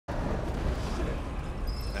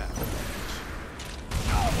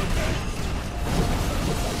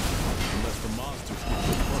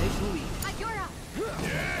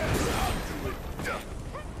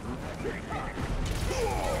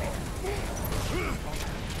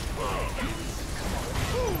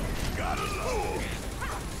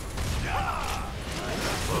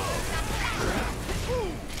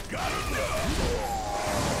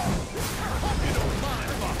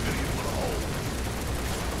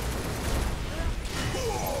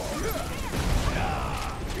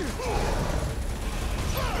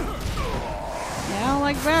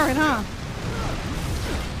like Barrett, huh?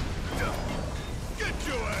 Get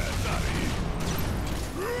your ass out of here!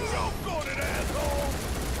 Choke on it, asshole!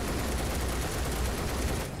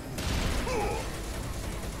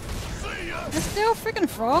 See ya! There's still freaking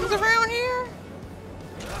frogs around here?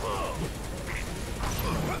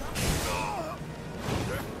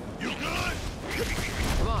 You good?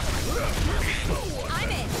 Come on.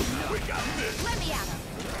 I'm in. We got this! Let me at him.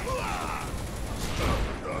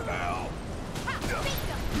 Now! Ha, beat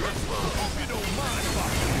them. Hope you don't mind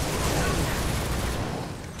fucking.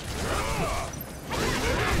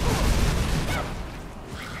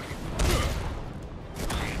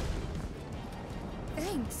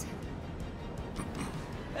 Thanks.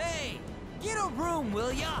 Hey, get a room,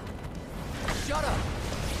 will ya? Shut up.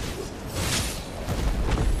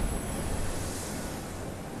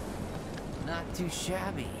 Not too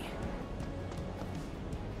shabby.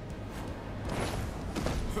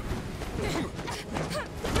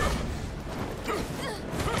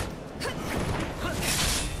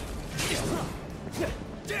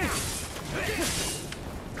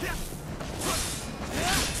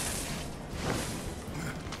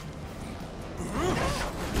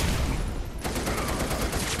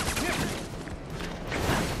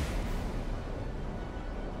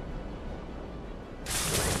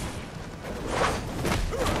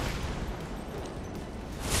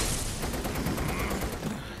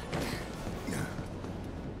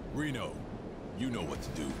 Reno, you know what to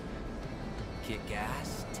do. Kick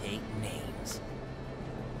ass, take names.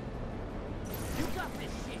 You got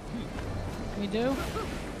this shit. We do?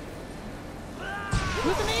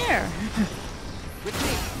 Who's in the air? With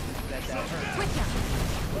me. That hurt. With ya.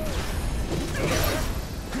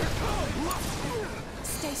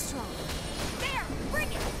 Stay strong. There,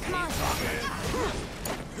 bring it. Come on.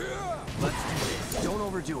 Let's do this. Don't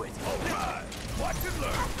overdo it. All right, watch and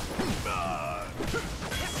learn.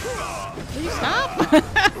 Will you stop?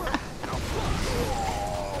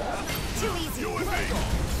 Too easy. You and me.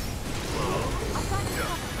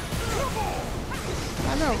 I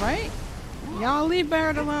know, right? Y'all leave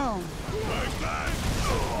Barrett alone. Bang, bang.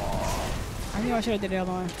 I knew I should have did the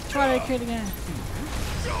other one. Try that kid again.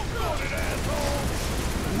 Choke on it,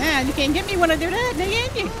 asshole. Man, you can't get me when I do that, nigga,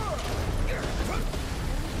 ain't you?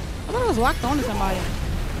 I thought it was locked onto somebody.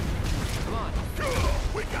 Come on.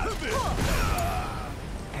 We got this.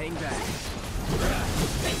 Hang back.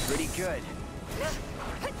 Pretty good.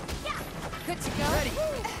 Good to go. Ready.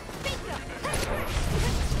 Beat them.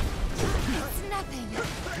 It's nothing.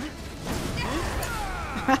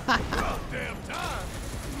 About damn time.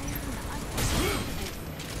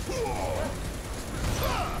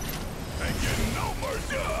 Ain't getting no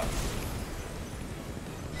mercy.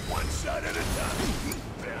 One shot at a time.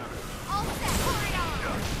 All set. Hurry on.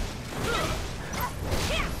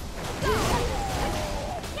 Here. Go.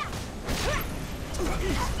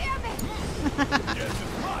 Damn it. Yes,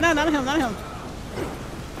 it's mine. No, not him, not him.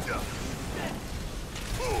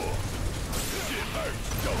 Shit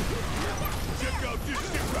hurts, don't it? Check out this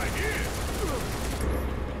shit right here.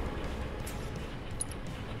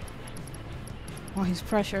 Oh, he's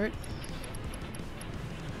pressured.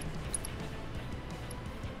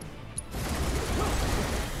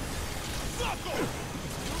 Suck 'em.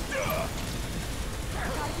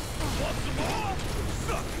 Want some more?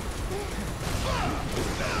 Suck it.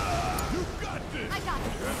 You got this. I got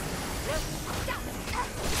this.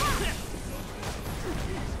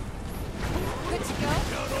 Good to go.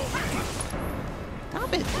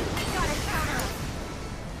 Stop it. Gotta counter.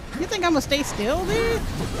 You think I'm gonna stay still, dude?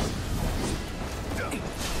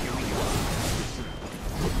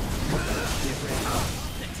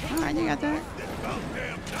 Alright, you got that. About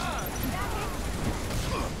damn time.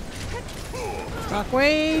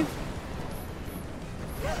 Shockwave.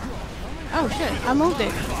 Oh shit, I moved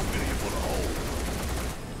it.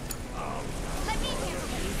 Let me hear.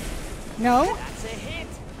 No? That's a hit.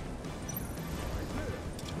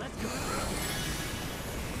 Let's go.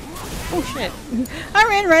 Oh shit. I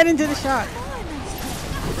ran right into the shot. Now.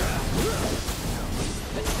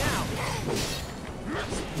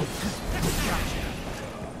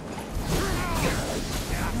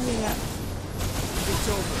 What do you got? It's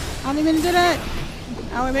over. I don't even do that.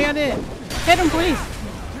 Oh, maybe I did. Hit him, please.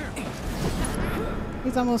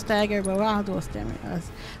 He's almost staggered, but I'll do a stamina.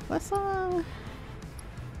 Let's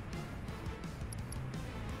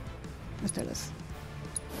do this.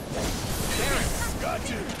 Got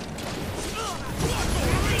you.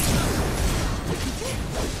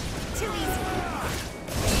 Too easy.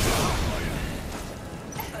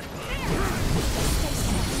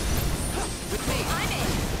 With me. I'm in.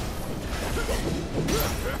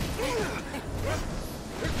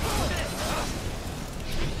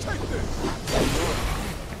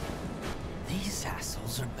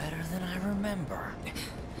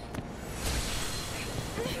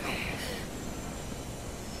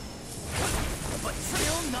 But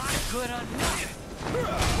still not good enough.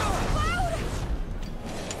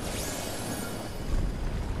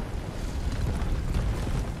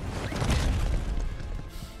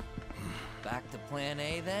 Back to plan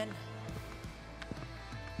A then?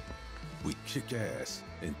 We kick ass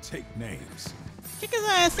and take names. Kick his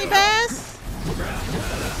ass, see pass.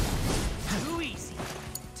 Too easy.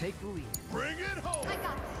 Take the lead. Bring it home! I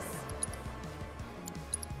got this.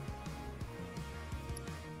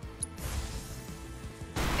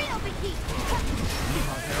 Feel the heat.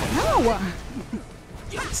 No.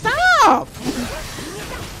 Stop.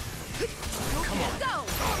 Come on. Go.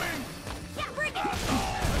 Yeah, bring it.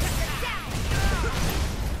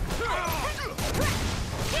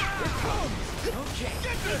 Okay.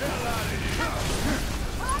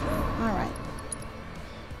 All right.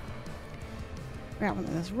 Grab one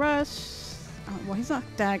of this rush. Oh, well, he's not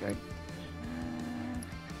daggered.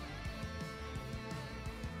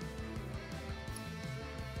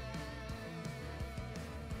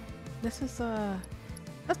 This is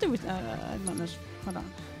let's do it. No, no, hold on.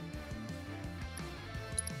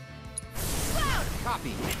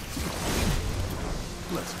 Copy.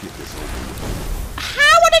 Let's get this over with.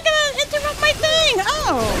 How are they gonna interrupt my thing?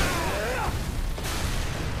 Oh.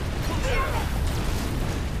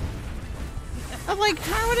 I'm like,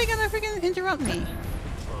 how are they gonna freaking interrupt me?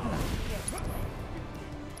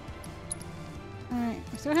 Alright,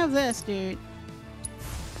 I still have this, dude.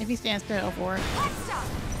 If he stands still for it. Let's stop.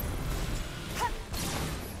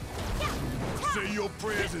 Say your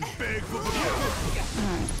prayers and beg for the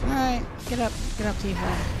Alright, get up,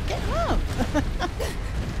 Tifa. Get up!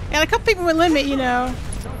 Got a couple people with limit, you know.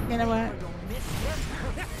 You know what?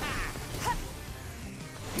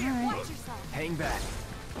 Alright. Watch yourself. Hang back.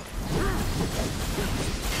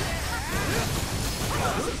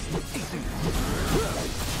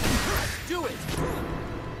 Do it.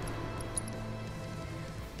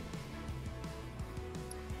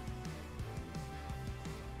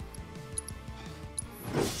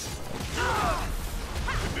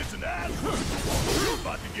 If it's an ass, you're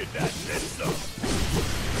about to get that shit stuff.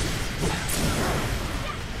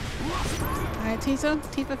 Alright,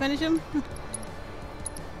 Tifa, finish him.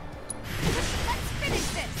 Let's finish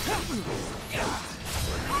this.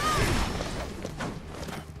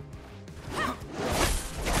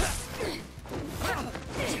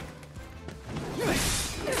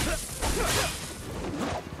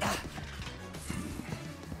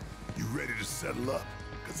 You ready to settle up?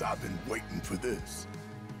 Cause I've been waiting for this.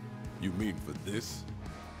 You mean for this?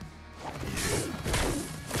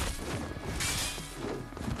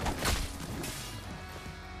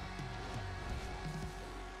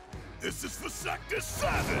 This is for Sector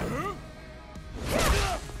 7!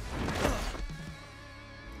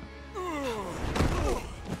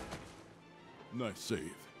 Nice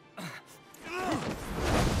save.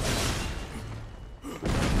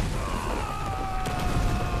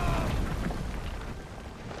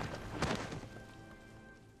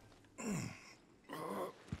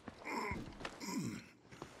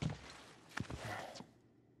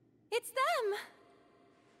 It's them.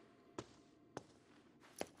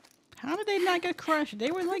 How did they not get crushed?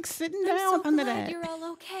 They were like sitting I'm down so under glad that. you're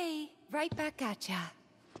all okay. Right back at ya.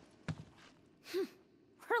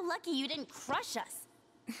 We're lucky you didn't crush us.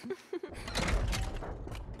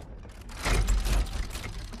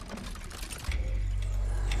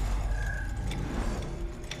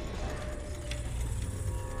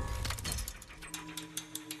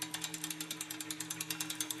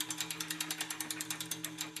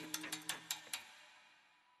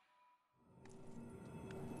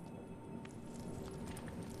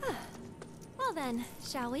 Well then,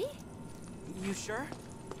 shall we? You sure?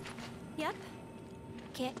 Yep.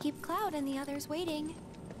 Can't keep Cloud and the others waiting.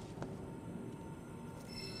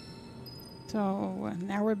 So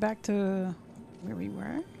now we're back to where we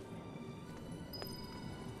were.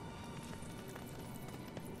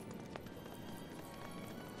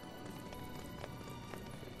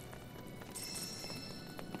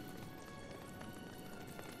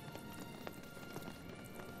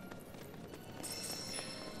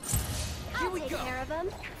 I'll take care of them.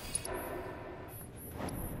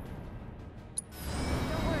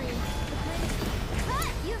 Don't worry.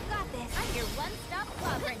 You've got this. I'm your one-stop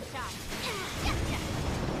clobbering shop.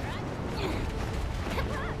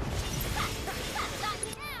 Got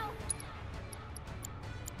me now.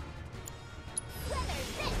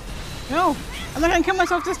 No, I'm not gonna kill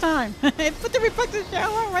myself this time. Put the reflective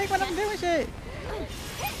shower right when I'm doing shit.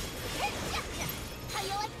 How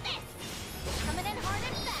you like this? Coming in hard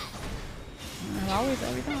and fast. Always,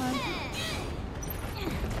 every time.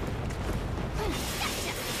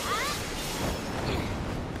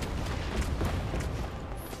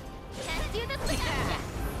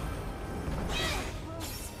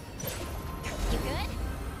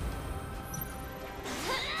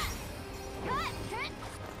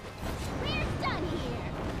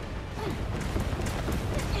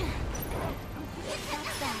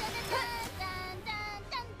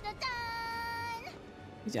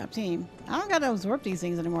 Good job, team. I don't gotta absorb these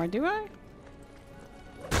things anymore, do I?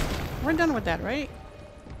 We're done with that, right?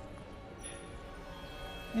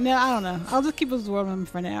 No, I don't know. I'll just keep absorbing them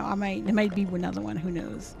for now. It might be another one. Who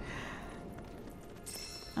knows?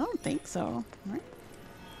 I don't think so. Right?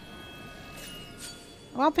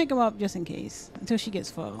 Well, I'll pick them up just in case until she gets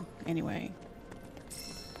full. Anyway,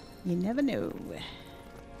 you never know.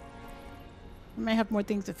 I might have more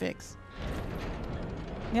things to fix.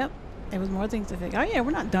 Yep, there was more things to fix. Oh yeah,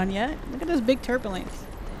 we're not done yet. Look at this big turbulence.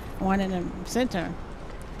 One in the center.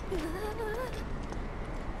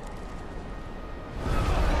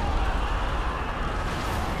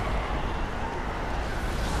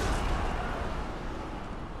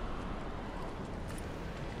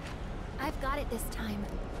 I've got it this time.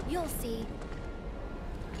 You'll see.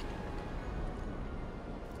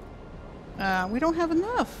 We don't have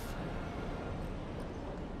enough.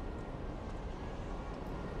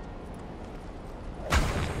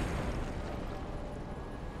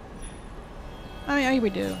 Oh yeah, we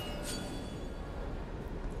do.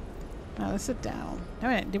 Now let's sit down. Oh,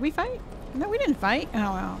 wait, did we fight? No, we didn't fight.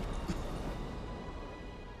 Oh well.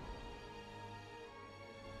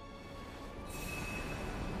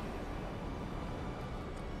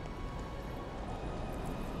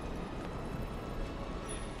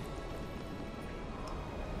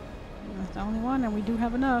 That's the only one, and we do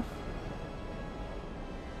have enough.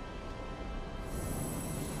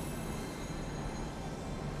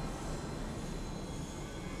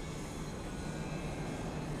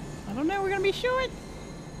 I don't know, we're gonna be short.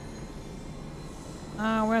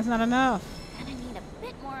 Oh, well, that's not enough. Gonna need a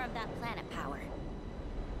bit more of that planet power.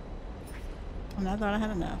 And I thought I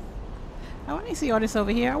had enough. Oh, I didn't see all this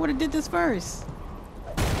over here. I would have did this first.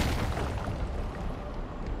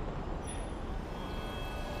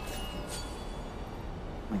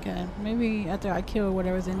 Okay, maybe after I kill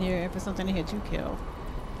whatever's in here, if it's something in here to kill.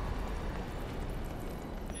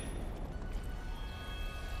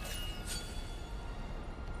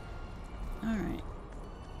 Alright.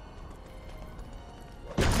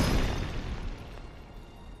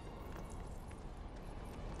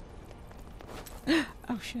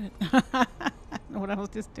 Oh shit. I don't know what I was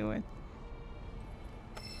just doing.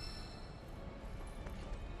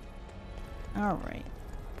 Alright.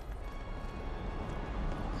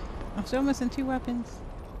 I'm still missing 2 weapons.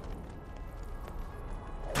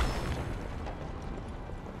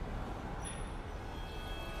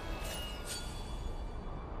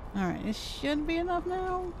 Alright, it should be enough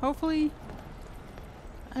now. Hopefully.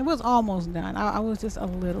 I was almost done. I was just a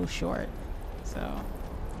little short. So.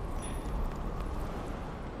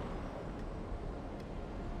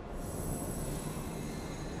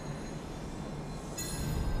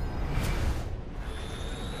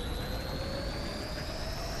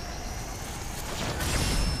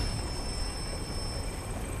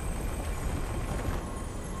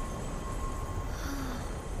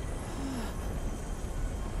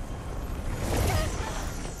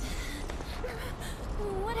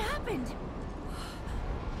 What happened?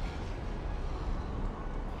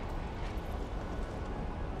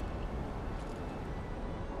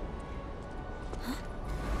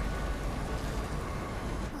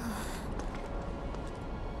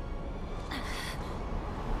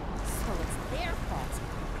 So it's their fault.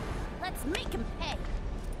 Let's make him pay.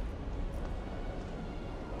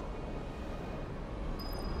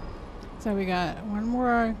 So we got one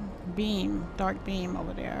more beam, dark beam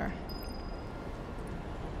over there.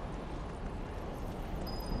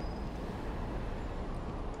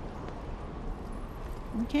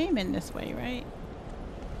 We came in this way, right?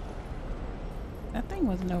 That thing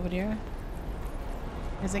wasn't over there.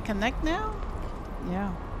 Does it connect now?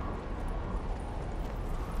 Yeah.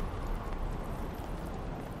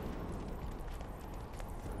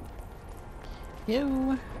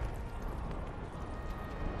 Ew.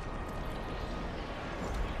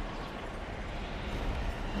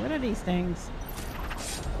 What are these things?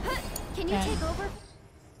 Can you take over?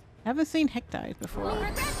 Haven't seen Hectides before. We'll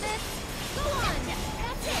regret this. Go on.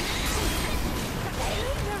 That's it.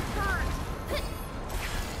 You're hurt.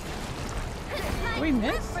 Did we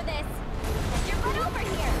miss? For this. You're right over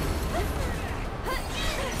here.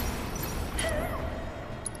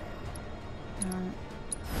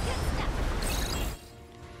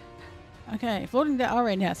 Okay, floating death.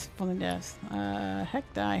 Alright, yes, floating death.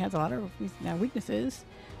 Hecti has a lot of weaknesses.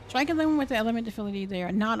 Striking them with the element ability, they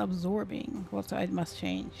are not absorbing. Well, so it must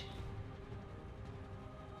change.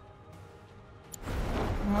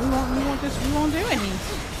 Well, we won't do any.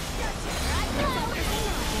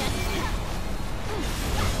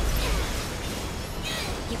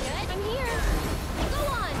 You good? I'm here. Go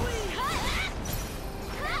on.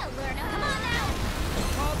 Learn. Come on now.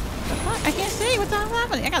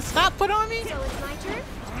 got stop put on me? So it's my turn?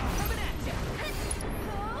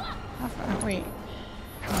 How far? Wait.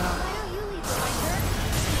 Why don't you lead the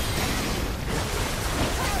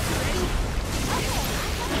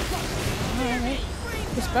way? Alright.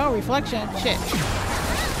 Dispel reflection. Shit.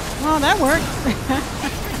 Oh, that worked.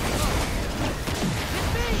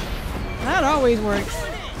 That always works.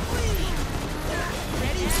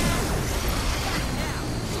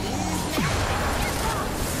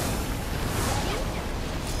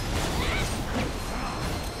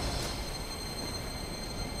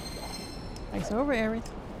 It's over, Aerith.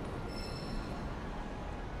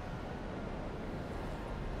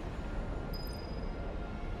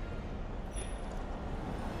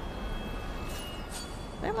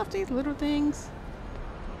 They left these little things.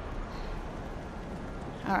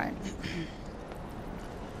 All right.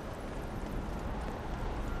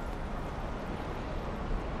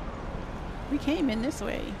 We came in this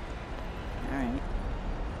way. All right.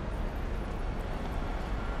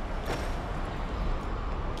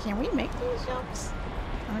 Can we make these jumps?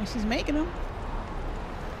 I mean, she's making them.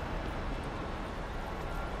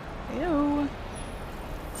 Ew.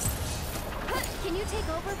 Can you take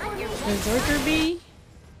over for me? Berserker bee?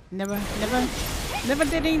 Never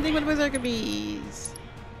did anything with berserker bees.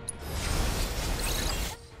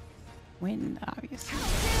 Wind, obviously.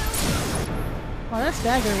 Well, that's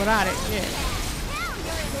stagger without it. Shit.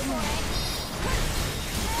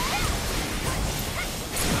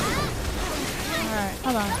 Alright,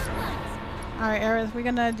 hold on. Alright, Aerith, we're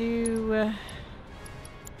gonna do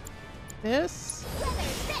this.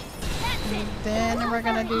 And then we're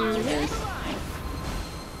gonna do this.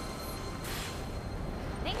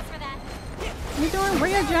 Thanks for that. What are you doing?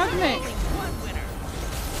 Bring your judgment.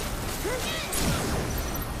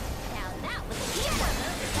 Now that was a deep one.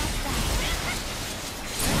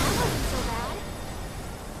 That wasn't so bad.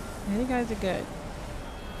 Yeah, you guys are good.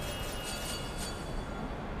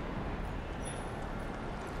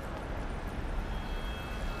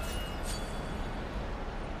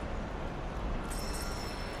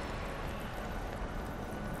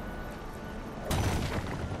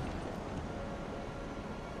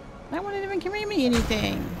 That one didn't even carry me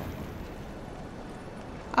anything.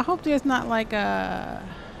 I hope there's not like a...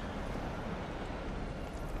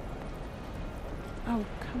 Oh,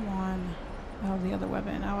 come on. Oh, the other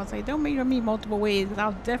weapon. I was like, don't measure me multiple ways, because I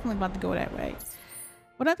was definitely about to go that way.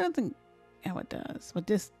 But that doesn't... Oh, it does. But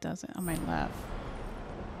this doesn't. On my left.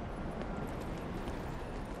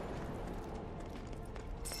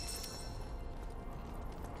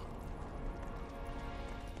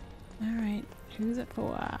 Alright. Who's it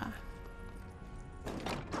for?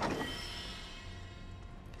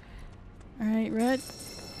 Alright, red.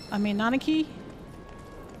 I mean, Nanaki.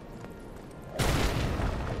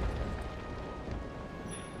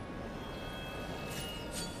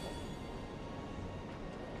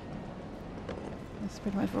 That's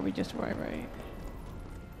pretty much where we just were, right?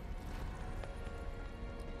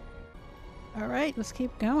 Alright, let's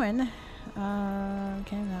keep going.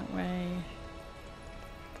 Came that way.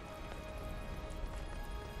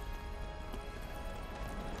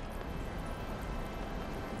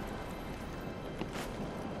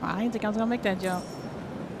 I didn't think I was gonna make that jump.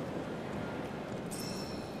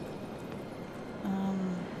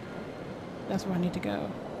 That's where I need to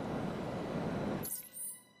go.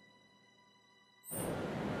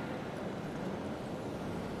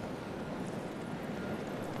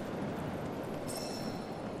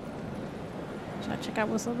 Should I check out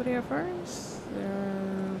what's over there first?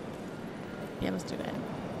 Yeah, let's do that.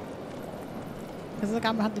 Because look,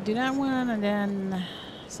 I'm gonna have to do that one and then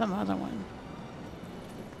some other one.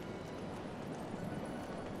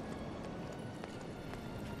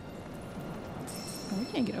 Oh, we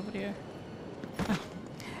can't get over there. Oh.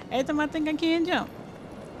 Every time I think I can jump.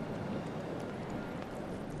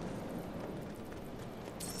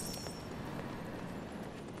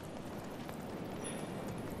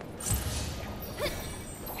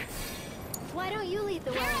 Why don't you lead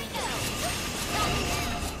the way?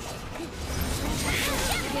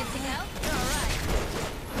 Good to go? Alright.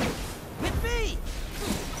 With me!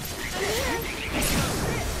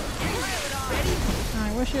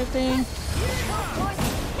 Alright, what's your thing?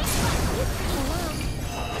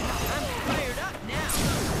 I'm fired up now.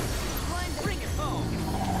 Bring it home.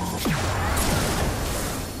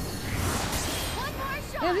 One more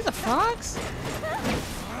shot. Yeah, these are frogs?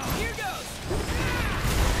 Here goes.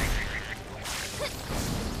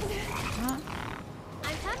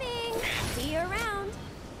 I'm coming. See you around.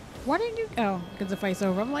 Why didn't you? Oh, because the fight's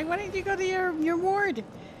over. I'm like, why didn't you go to your ward?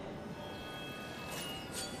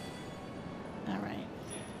 All right.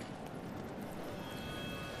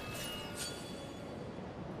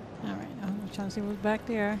 trying to see what's back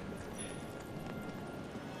there.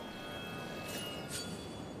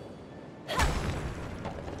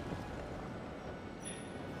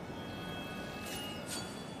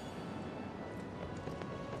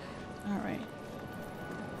 All right.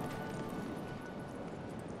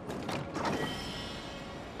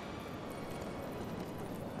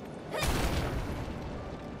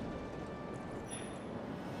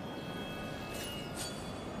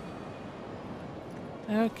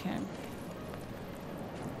 Okay.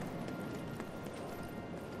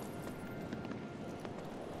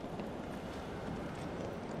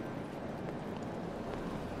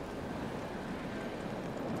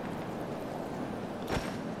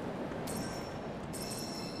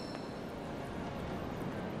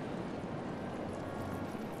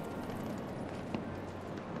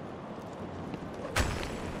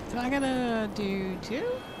 So I gotta do 2?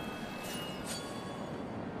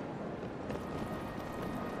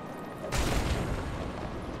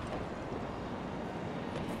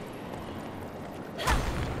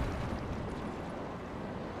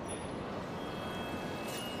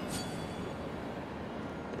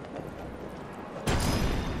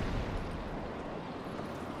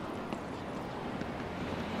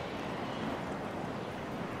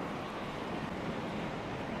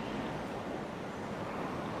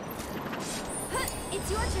 It's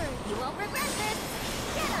your turn. You won't regret this.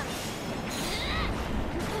 Get him!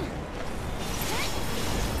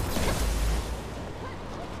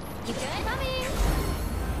 You good, mommy?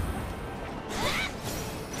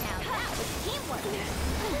 Now that was teamwork.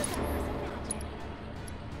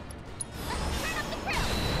 Turn up the grill.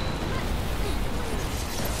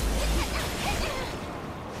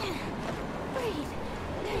 Breathe.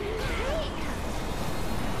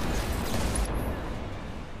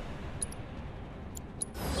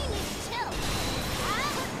 You need to chill.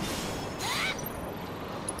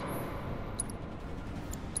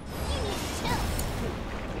 You need to chill.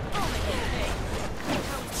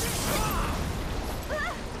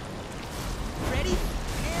 Ready?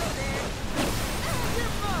 Nailed it.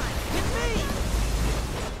 You're fine. Hit me.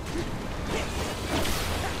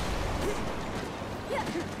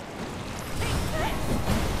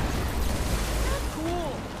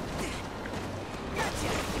 Cool.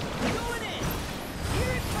 Gotcha. Going in.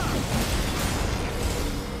 Here it comes.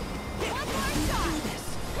 One more shot.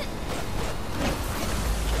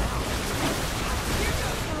 Here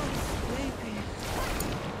goes. Baby.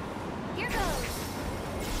 Here goes.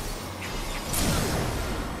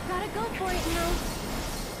 Gotta go for it now.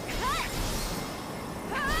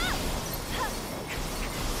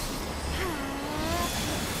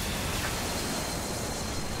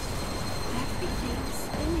 Everything's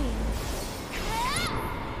spinning.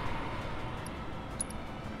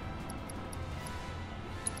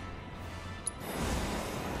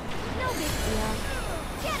 No big deal.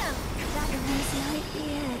 Get him! That might be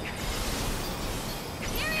it.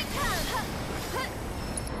 Here it comes!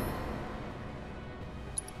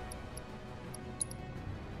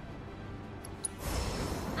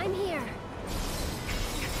 I'm here.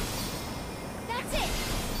 That's it!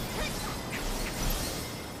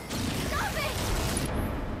 Stop it!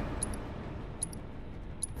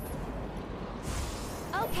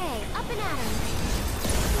 Okay, up and at him.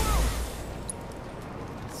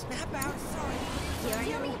 Snap out. Sorry. Here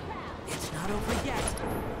you. It's not over yet.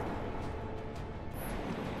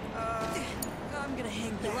 I'm gonna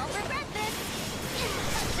hang You back. won't regret this.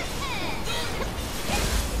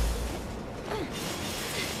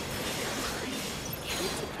 Get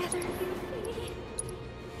it together, Luffy.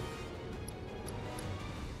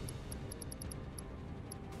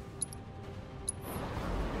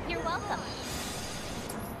 You're welcome.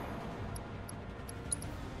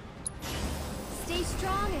 Stay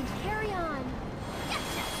strong and carry on.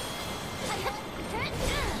 Gotcha.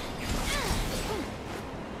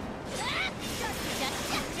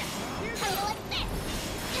 How like this?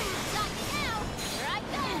 Got you now. Here I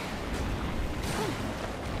go.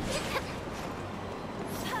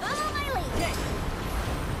 Follow my lead.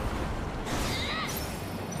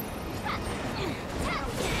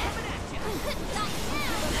 Got you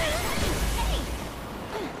now. Hey.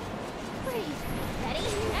 Breathe. Ready?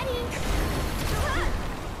 Ready.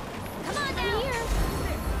 Come on now. I'm here.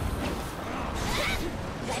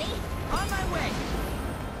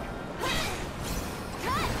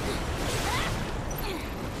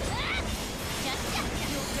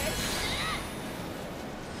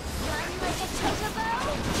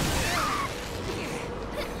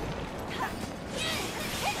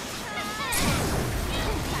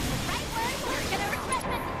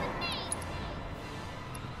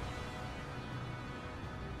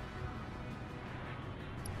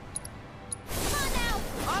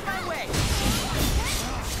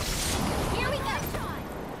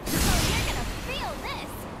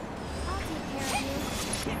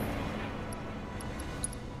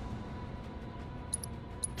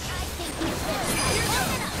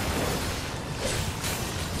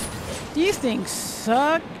 These things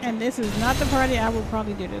suck, and this is not the party I will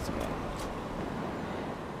probably do this with.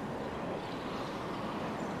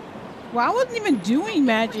 Well, I wasn't even doing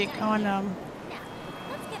magic on Now,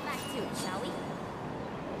 let's get back to it, shall we?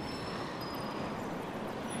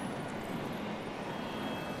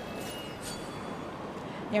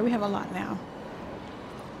 Yeah, we have a lot now.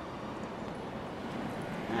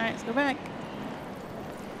 Alright, let's go back.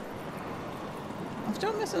 I'm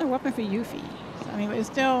still missing a weapon for Yuffie. So, I mean, but it's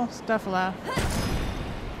still stuff left.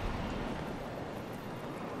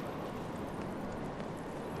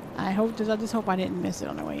 I just hope I didn't miss it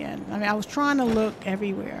on the way in. I mean, I was trying to look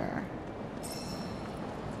everywhere.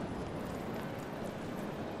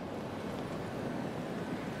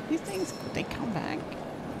 These things, they come back.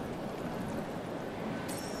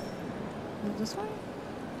 Is it this way?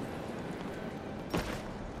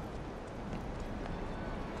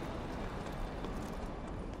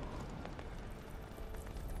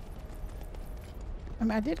 I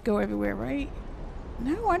mean, I did go everywhere, right?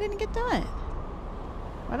 No, I didn't get that.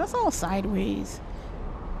 Well, that's all sideways.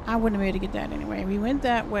 I wouldn't have been able to get that anyway. We went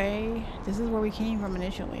that way. This is where we came from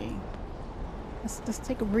initially. Let's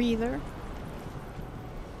take a breather.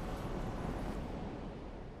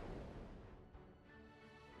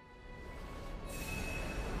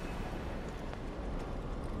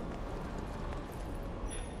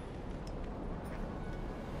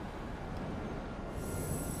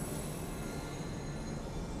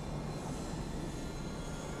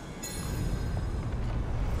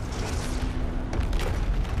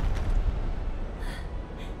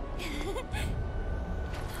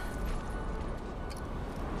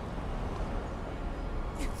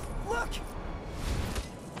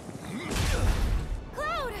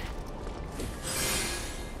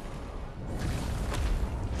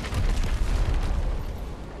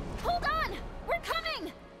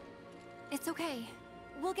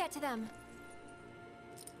 To them.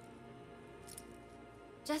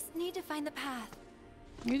 Just need to find the path.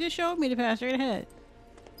 You just showed me the path straight ahead.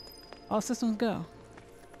 All systems go.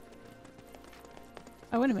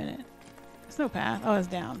 Oh, wait a minute. There's no path. Oh, it's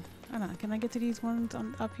down. I don't know. Can I get to these ones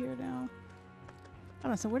on up here now? I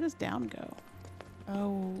don't know. So where does down go?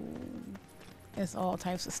 Oh, it's all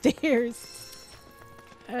types of stairs.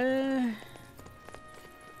 All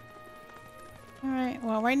right.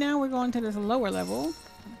 Well, right now we're going to this lower level.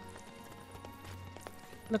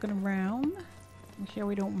 Looking around. Make sure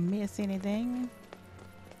we don't miss anything.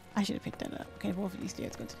 I should have picked that up. Okay, both of these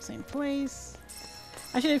stairs go to the same place.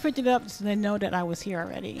 I should have picked it up so they know that I was here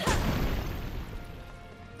already.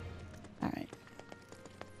 Alright.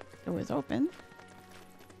 Door is open.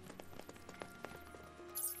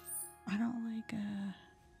 I don't like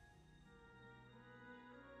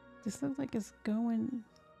this looks like it's going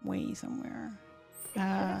way somewhere. It should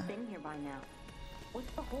have been here by now. What's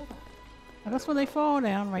the holdup? Oh, that's when they fall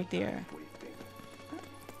down right there.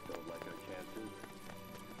 Don't like our chances.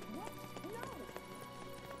 What? No!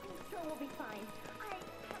 I'm sure we'll be fine. I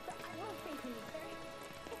won't think he's very...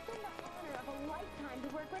 It's been the honor of a lifetime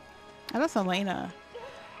to work with... Oh, that's Elena.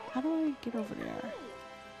 How do I get over there?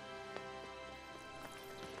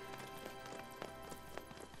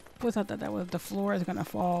 I thought that was the floor is gonna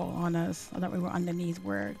fall on us. I thought we were underneath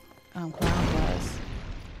where Cloud was.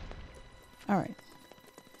 Alright.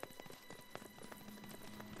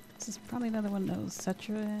 This is probably another one of those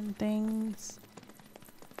Cetra things.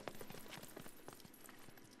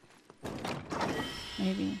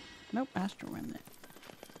 Maybe. Nope, Astral Remnant.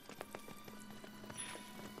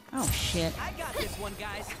 Oh shit. I got this one,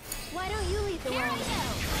 guys. Why don't you lead the way? Here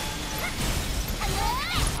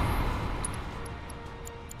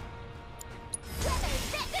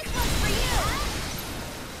this one's for you.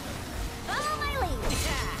 Follow my lead.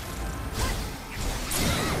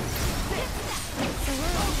 So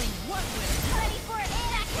we're only one winner. Ready for it?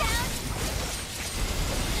 That counts.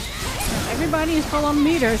 Everybody is full on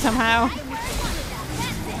meter somehow.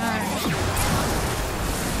 Alright.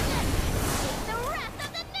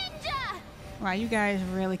 Wow, you guys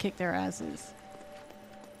really kicked their asses.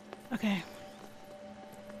 Okay.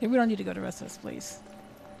 Yeah, we don't need to go to the rest of this place.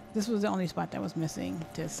 This was the only spot that was missing.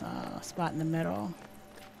 This spot in the middle.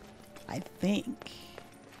 I think.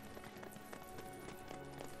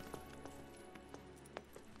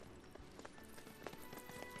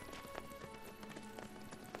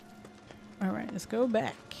 Alright, let's go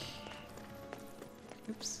back.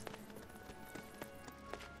 Oops.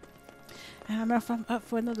 I don't know if I'm up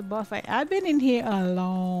for another boss fight. I've been in here a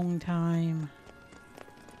long time.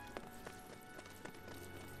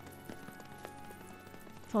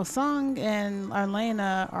 So Tseng and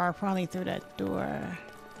Elena are probably through that door.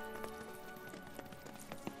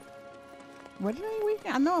 What are they weak?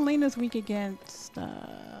 I know Elena's weak against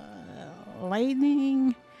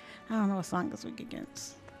lightning. I don't know what song is weak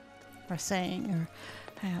against. Or saying or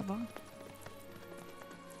have. Well,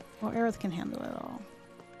 Aerith can handle it all.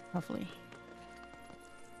 Hopefully.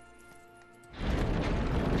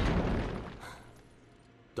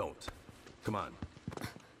 Don't. Come on.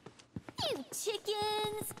 You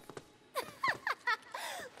chickens!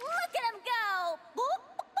 Look at him go!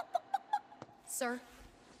 Sir,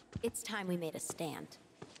 it's time we made a stand.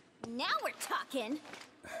 Now we're talking.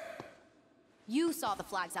 You saw the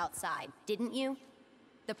flags outside, didn't you?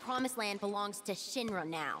 The Promised Land belongs to Shinra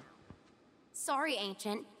now. Sorry,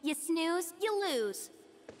 Ancient. You snooze, you lose.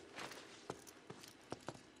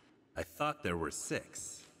 I thought there were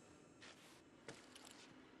 6.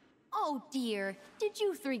 Oh dear, did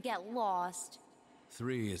you 3 get lost?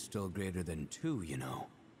 3 is still greater than 2, you know.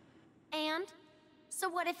 And? So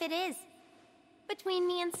what if it is? Between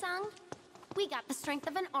me and Tseng, we got the strength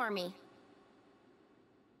of an army.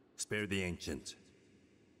 Spare the Ancient.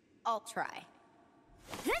 I'll try.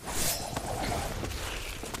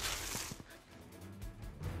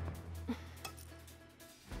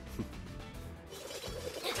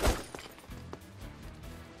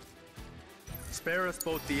 Spare us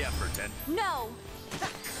both the effort, and No!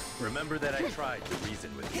 remember that I tried to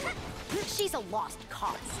reason with you. She's a lost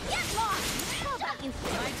cause. Get lost! How about you?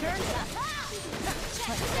 My turn.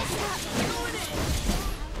 Check this out!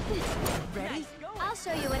 Ready? I'll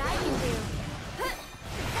show you what I can do.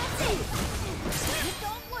 That's it!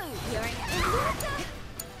 Don't lose! You're in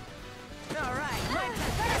All right. My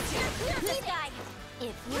turn. This guy.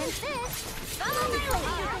 If you insist, follow me.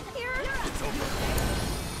 Here. It's over.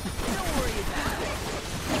 Don't worry about it.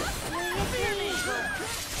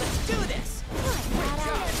 Let's do this.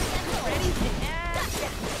 Ready? And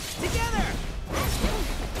together.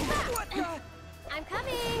 What the? I'm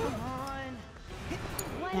coming. Come on.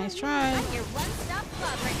 Nice try. I'm your one-stop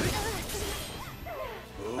club right now.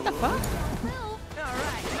 What the fuck? Well, All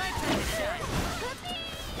right. My turn to shine.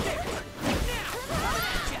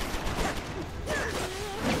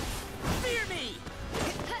 Fear me.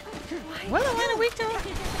 What the hell are we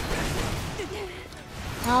doing?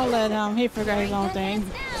 I'll let him. He figure his own thing. now.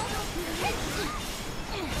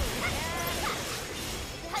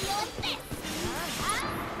 How you like this?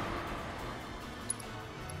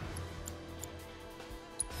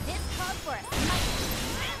 This calls for a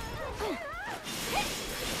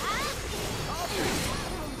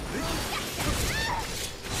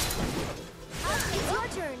it's your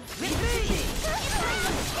turn. With me.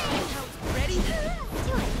 Ready?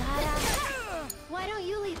 Why don't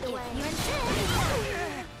you lead the way? You insist.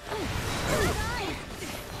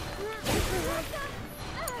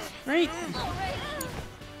 Great.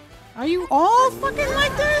 Are you all fucking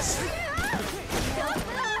like this?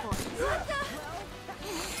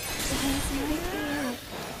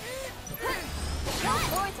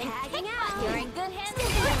 You're in good hands.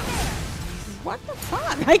 What the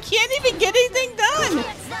fuck? I can't even get anything done.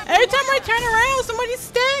 Every time I turn around, somebody's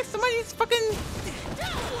stacked. Somebody's fucking.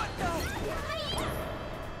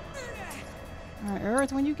 Alright,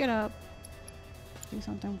 Earth, when you get up, do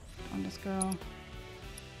something on this girl.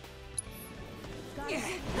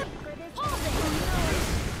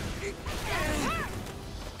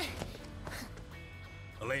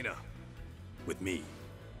 Elena, with me.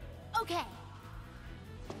 Okay.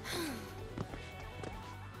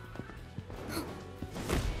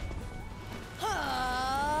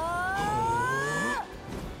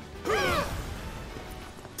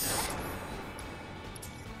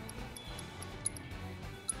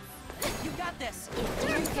 You got this.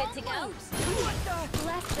 You're good to go.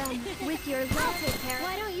 Bless them with your love, take care.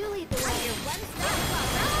 Why don't you lead the way? You're one stop club.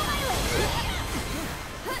 Follow my way.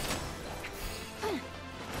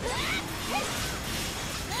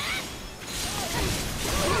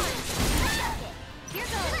 Here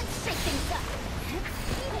goes. Let's shake things up.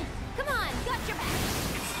 Come on, got your back.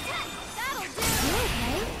 That'll do. You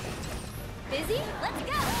okay? Busy? Let's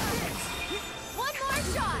go. One more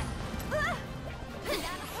shot.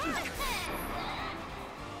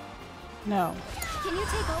 No. Can you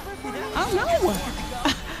take over for me? Oh no!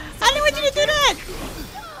 I didn't want you to do that!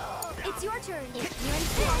 It's your turn. If you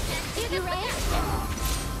insist. You ready?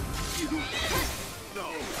 No.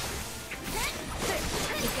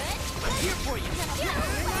 You good? I'm here for you.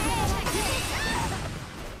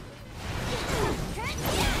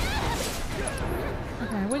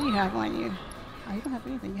 Okay, what do you have on you? Oh, you don't have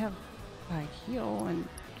anything. You have like heal and.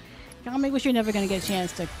 Y'all make wish you're never gonna get a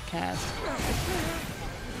chance to cast.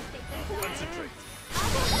 Concentrate.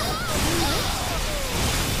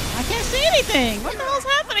 I can't see anything! What the hell's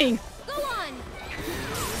happening? Go on.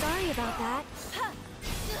 Sorry, Sorry about that.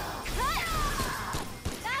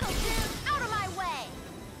 That'll do. Out of my way.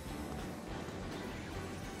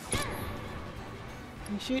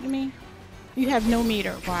 You shooting me? You have no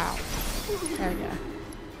meter. Wow. There we go.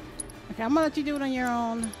 Okay, I'm gonna let you do it on your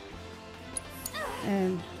own.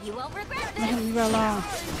 And You won't regret let this. him go along.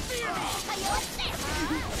 Let's do this.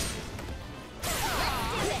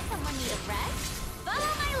 Someone need a rest?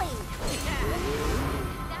 Follow my lead.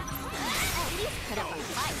 At least put up a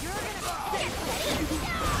fight. You're gonna get ready.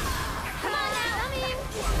 Come on now, coming.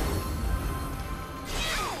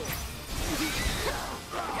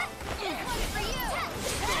 This one's for you.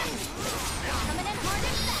 Coming in hard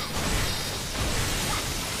and fast.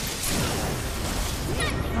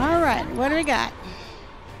 All right, what do we got?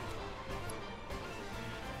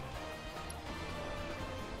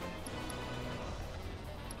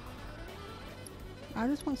 I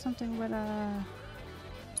just want something with I'm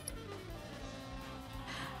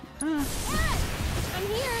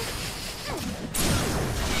here.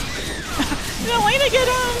 Did Elena get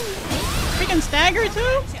freaking staggered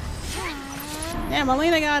too? Damn,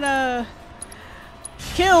 Elena got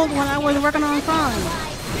killed when I was working on Fawn.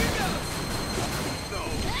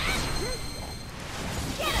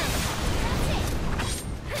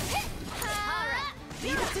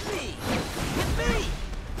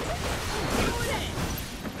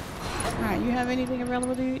 Alright, you have anything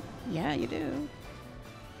available, dude? Yeah, you do.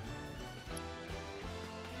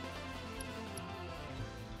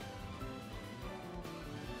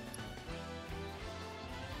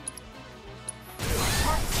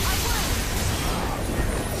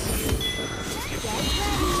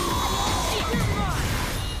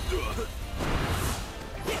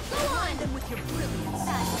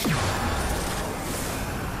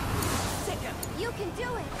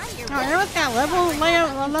 Alright, everyone's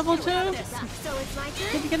got level 2. So it's my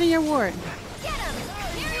turn. Get in your ward. Get him!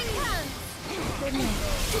 Here he comes!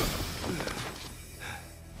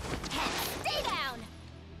 Stay down!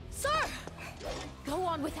 Sir! Go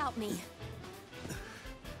on without me.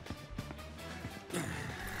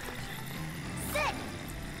 Sit!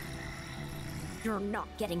 You're not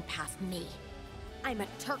getting past me. I'm a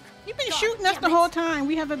Turk. You've been shooting us the whole time.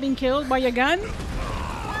 We haven't been killed by your gun.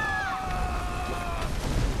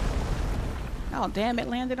 Oh, damn, it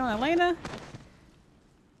landed on Elena.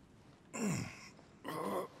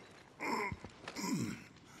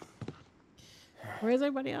 Where's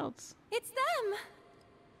everybody else? It's them!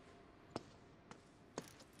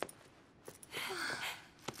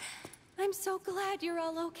 I'm so glad you're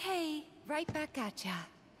all okay. Right back at ya.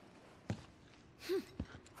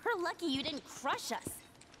 We're lucky you didn't crush us.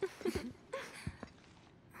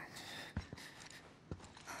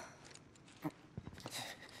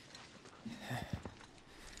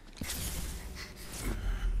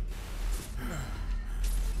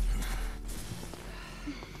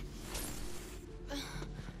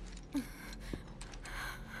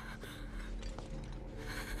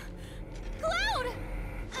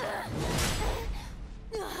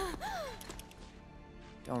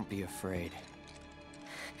 Don't be afraid.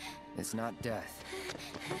 It's not death.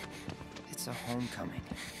 It's a homecoming.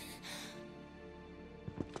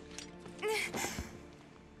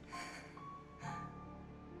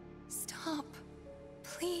 Stop.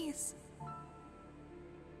 Please.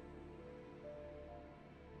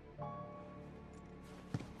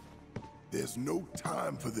 There's no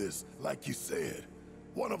time for this, like you said.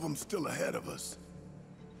 One of them's still ahead of us.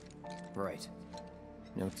 Right.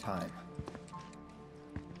 No time.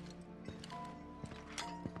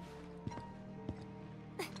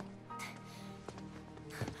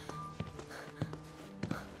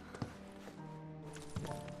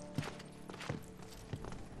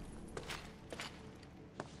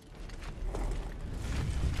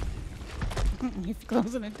 He's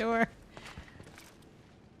closing the door.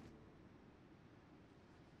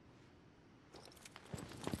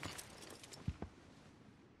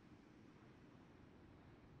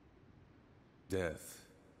 Death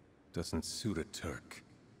doesn't suit a Turk.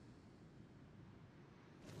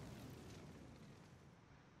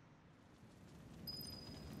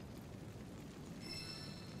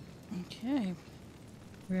 Okay.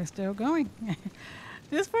 We're still going.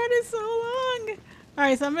 This part is so long. All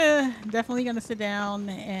right, so I'm definitely gonna sit down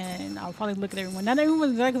and I'll probably look at everyone. Not everyone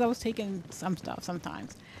was there because I was taking some stuff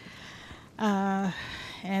sometimes. And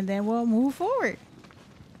then we'll move forward.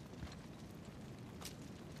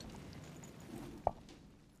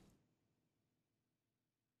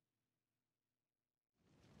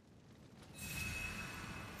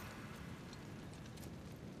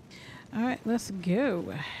 All right, let's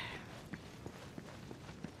go.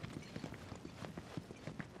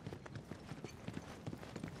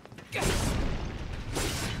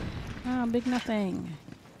 Oh, big nothing.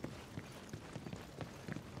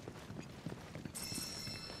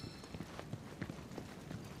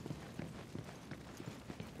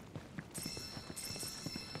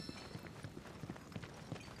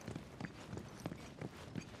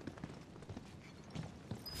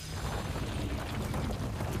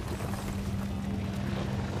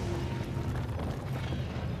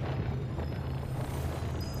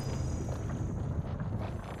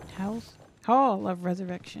 House? Hall of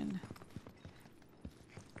Resurrection.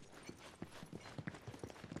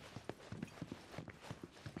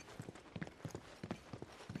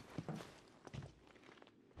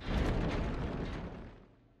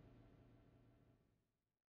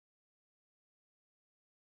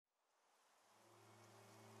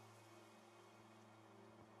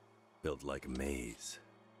 Built like a maze.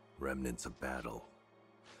 Remnants of battle.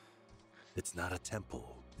 It's not a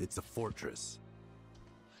temple. It's a fortress.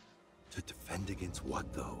 To defend against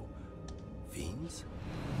what, though? Fiends?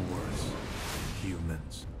 Worse.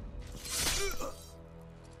 Humans.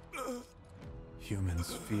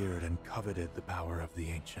 Humans feared and coveted the power of the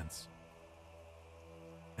ancients.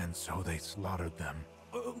 And so they slaughtered them.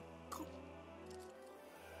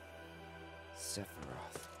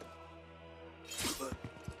 Sephiroth.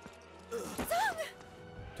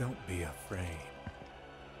 Don't be afraid.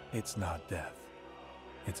 It's not death.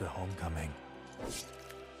 It's a homecoming.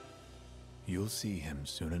 You'll see him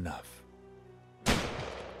soon enough.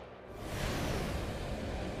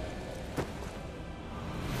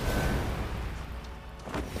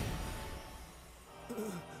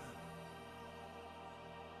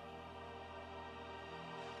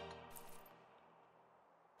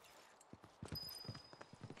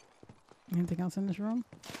 Anything else in this room?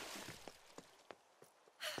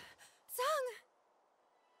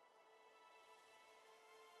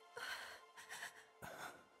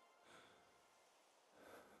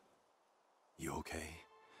 You okay?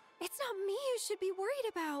 It's not me you should be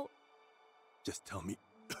worried about. Just tell me.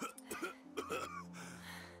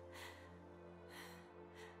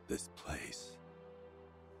 This place.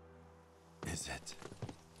 Is it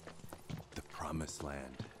the promised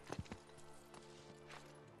land?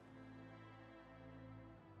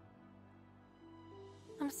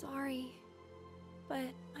 I'm sorry,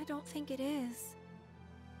 but I don't think it is.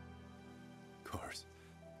 Of course.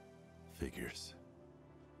 Figures.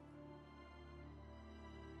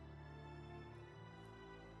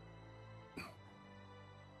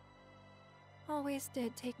 Always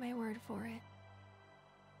did take my word for it.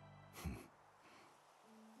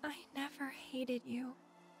 I never hated you,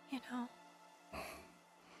 you know.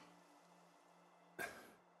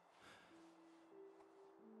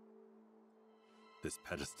 This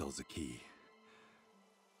pedestal's a key.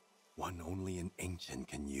 One only an ancient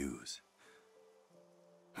can use.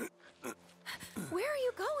 Where are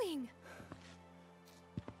you going?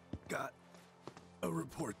 Got a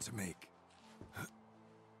report to make.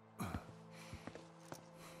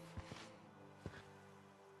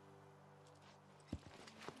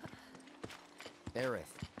 Aerith,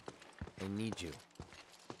 I need you.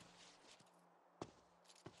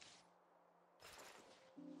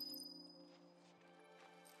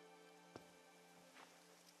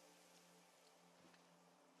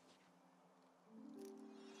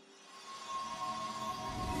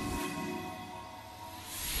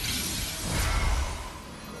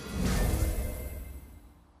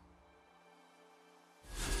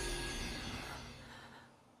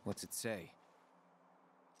 What's it say?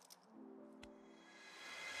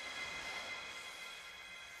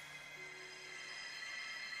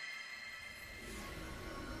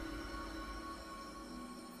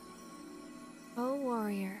 O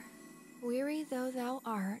warrior, weary though thou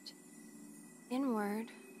art, inward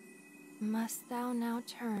must thou now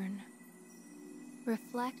turn.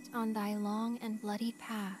 Reflect on thy long and bloody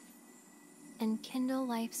path, and kindle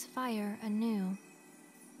life's fire anew.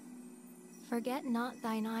 Forget not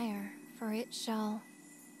thine ire, for it shall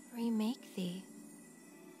remake thee.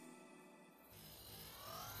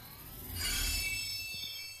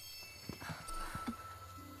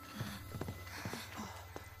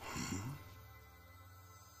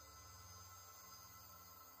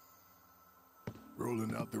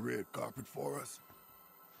 Rolling out the red carpet for us?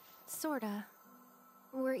 Sorta.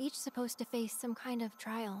 We're each supposed to face some kind of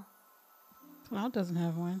trial. Cloud doesn't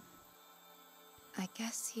have one. I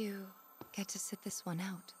guess you get to sit this one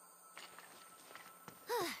out.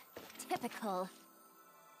 Typical.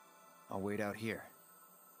 I'll wait out here.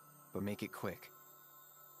 But make it quick.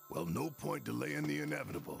 Well, no point delaying the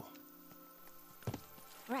inevitable.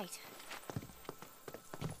 Right.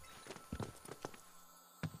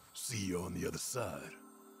 See you on the other side.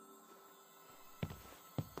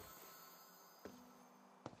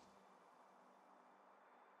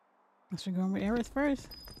 Let's go with Aerith first.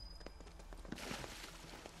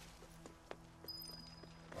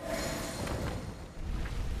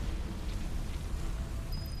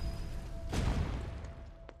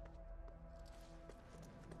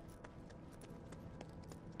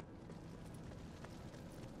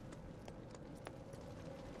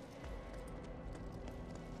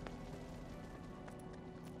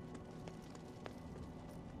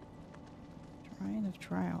 Shrine of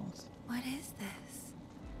Trials. What is this?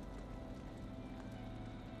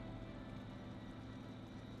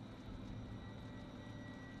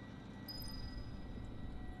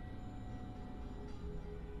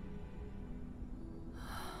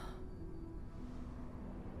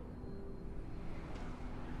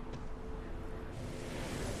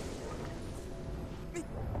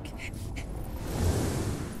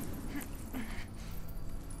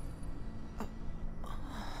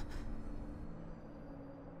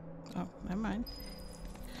 Oh, never mind.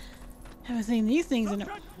 Haven't seen these things in a...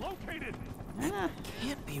 Located. Ah,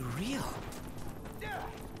 Can't be real.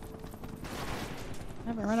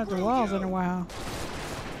 haven't run up the walls in a while.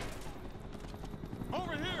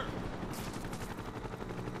 Over here.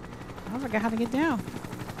 I forgot how to get down.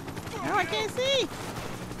 Oh, I can't see.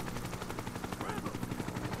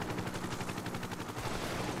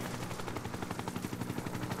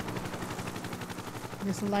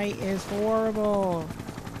 This light is horrible.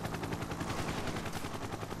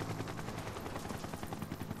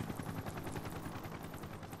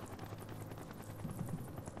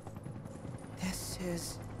 This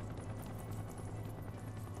is...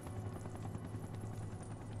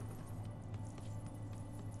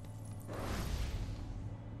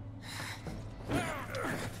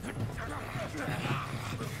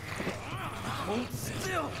 Hold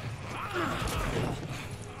still!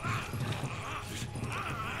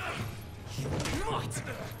 What?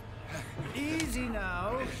 Easy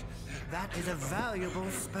now. That is a valuable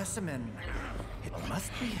specimen. It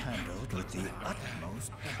must be handled with the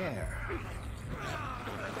utmost care.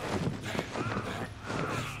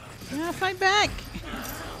 Yeah, fight back.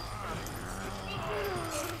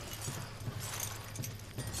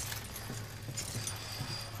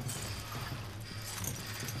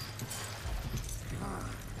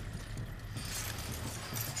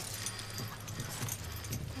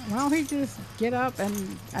 Why don't he just get up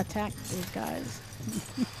and attack these guys?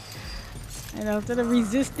 You know, instead of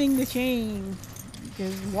resisting the chain,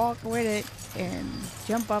 just walk with it and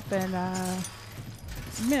jump up and,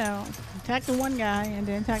 you know, attack the one guy and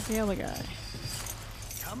then attack the other guy.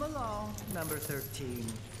 Come along, number 13.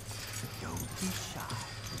 Don't be shy.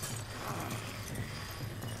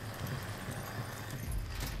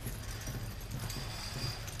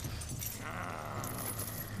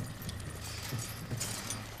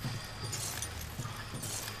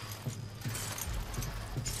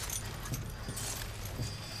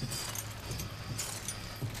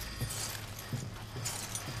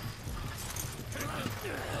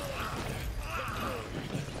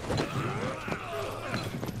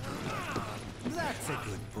 That's a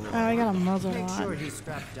good boy. Oh, I got a muzzle Make sure on. he's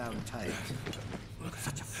strapped down tight.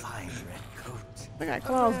 Such a fine red coat. I got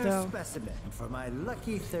claws A rare though. specimen for my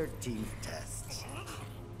lucky 13th test.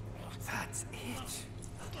 That's it.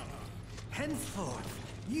 Henceforth,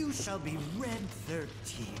 you shall be Red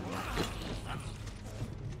 13.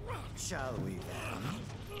 Shall we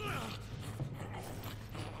then?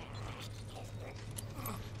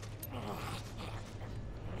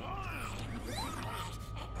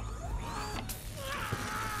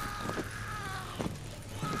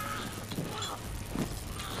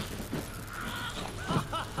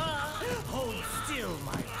 Hold still,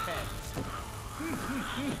 my pet.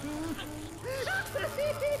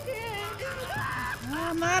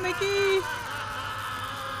 Oh, Maneki!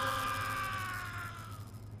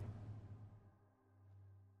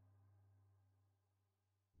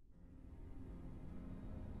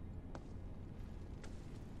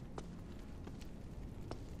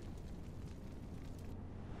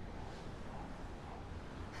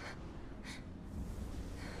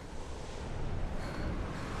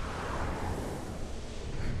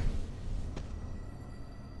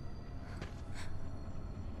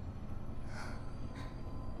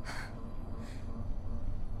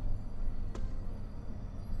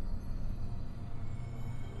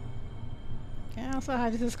 I also how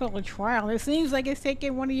this is called a trial. It seems like it's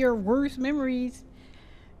taking one of your worst memories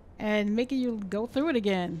and making you go through it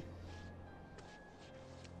again.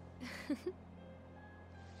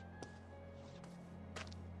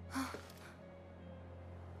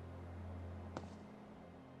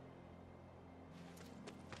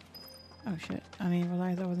 Oh shit, I didn't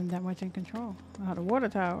realize I wasn't that much in control. Oh, the water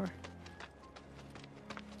tower.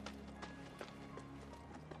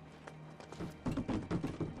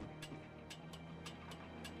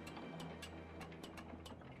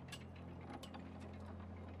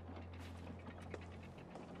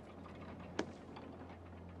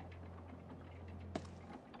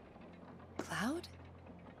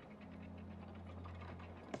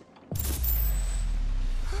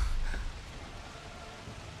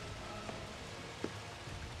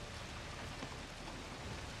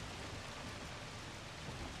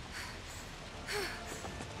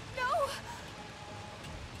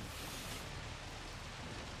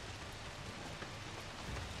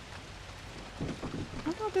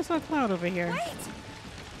 just saw a cloud over here. Wait!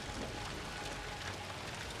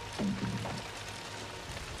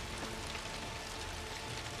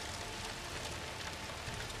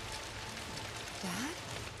 Dad?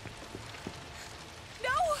 No!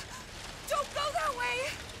 Don't go that way!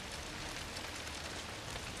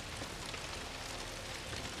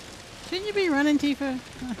 Shouldn't you be running, Tifa?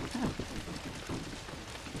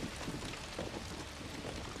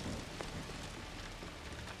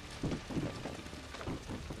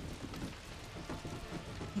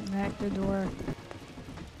 Back the door.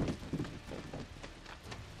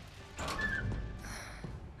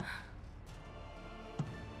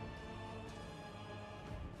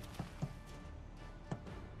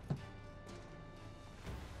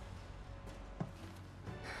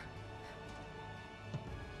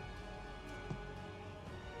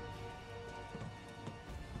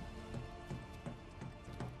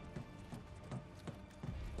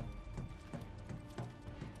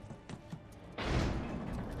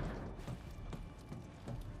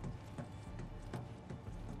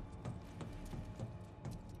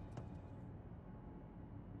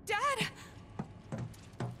 Dad!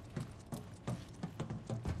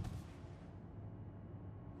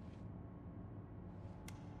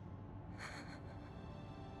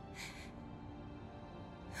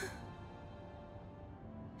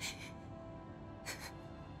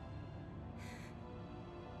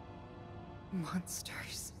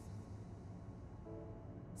 Monsters.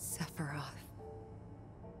 Sephiroth.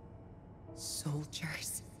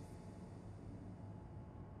 Soldiers.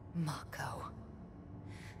 Mako.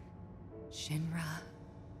 Shinra.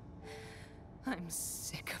 I'm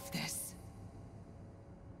sick of this.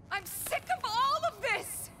 I'm sick of all of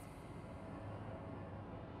this!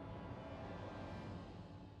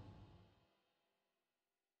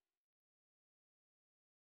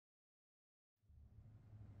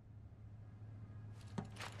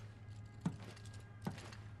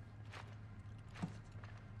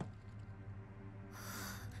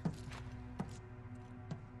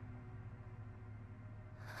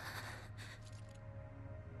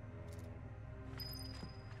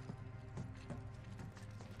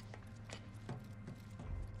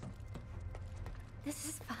 This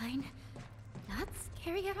is fine. Not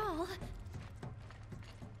scary at all.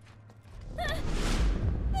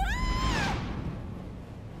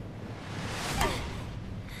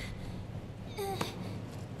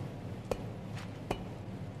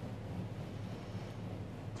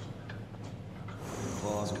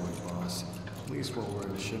 Claws away, boss. At least while we're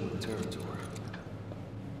in Shinra territory.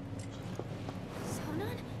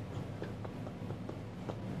 Sonon?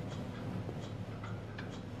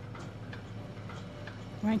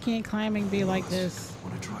 Why can't climbing be like this?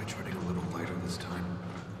 Want to try treading a little lighter this time?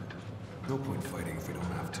 No point fighting if we don't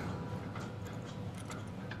have to.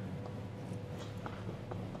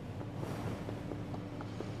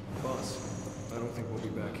 Boss, I don't think we'll be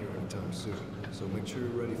back here anytime soon, so make sure you're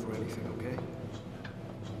ready for anything, okay?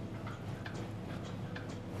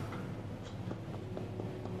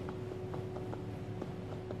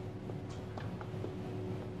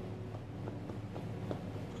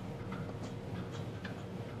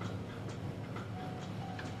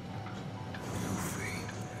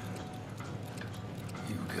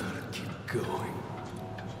 You gotta keep going.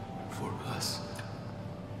 For us.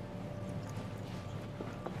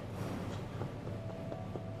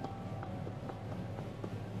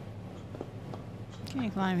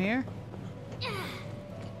 Can't climb here.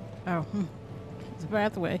 Oh, it's a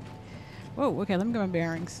pathway. Whoa, okay, let me get my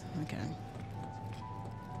bearings. Okay.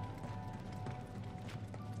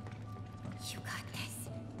 You got this.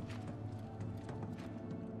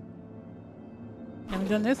 Haven't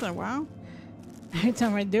done this in a while. Every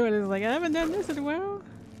time I do it, it's like, I haven't done this in a while.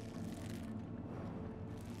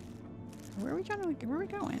 Where are we trying to, where are we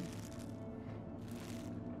going?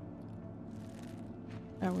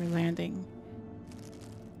 Oh, we're landing.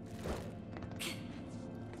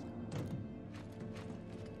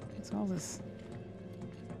 What's all this?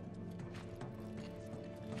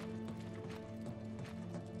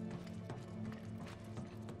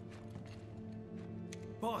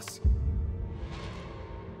 Boss!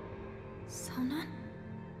 Sonon?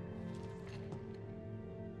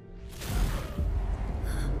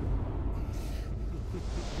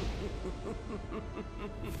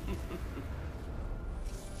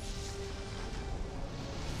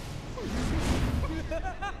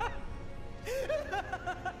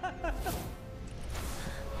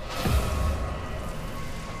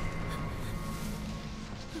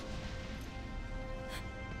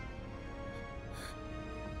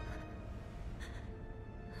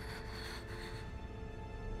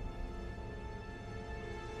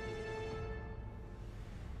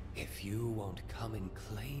 If you won't come and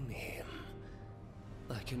claim him,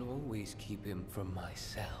 I can always keep him for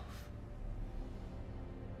myself.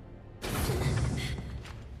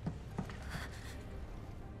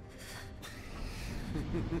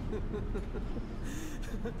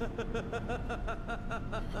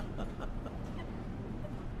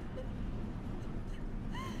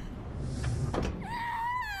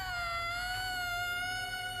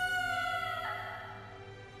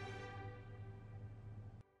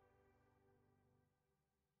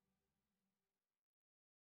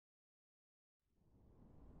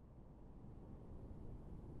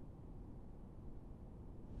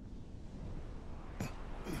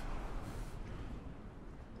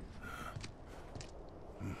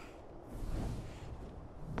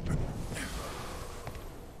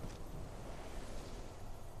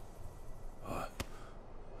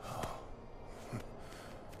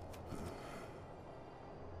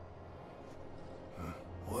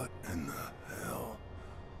 What in the hell?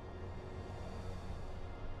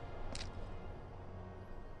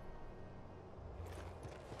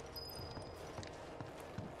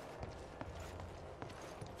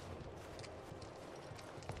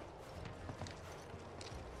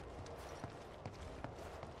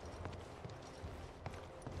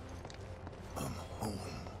 I'm home.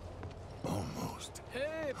 Almost.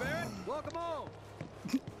 Hey, Barrett, welcome home.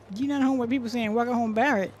 You're not home where people saying, welcome home,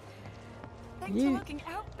 Barrett. Thanks for looking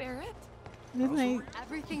out, Barrett. This ain't,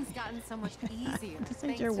 Everything's gotten so much easier. this ain't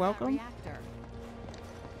thanks your to welcome. That reactor.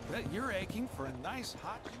 Bet you're aching for a nice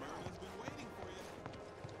hot.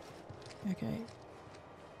 Okay.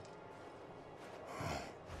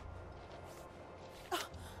 Oh,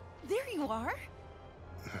 there you are.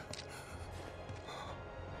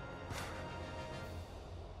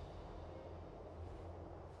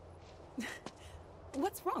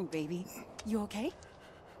 What's wrong, baby? You okay?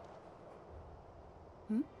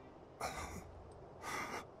 Hmm?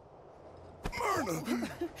 Myrna!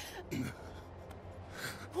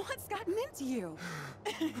 What's gotten into you?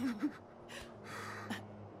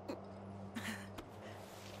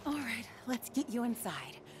 All right, let's get you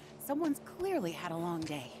inside. Someone's clearly had a long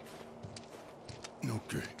day.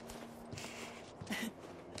 Okay.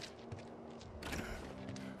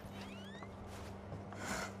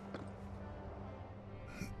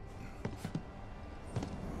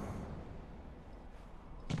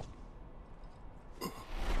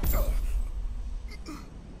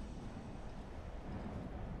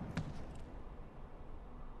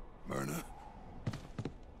 Myrna?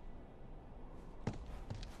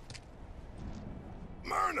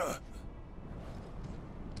 Myrna!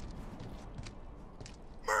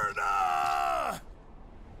 Myrna!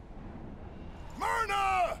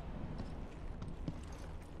 Myrna!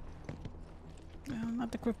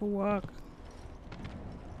 Not the cripple walk.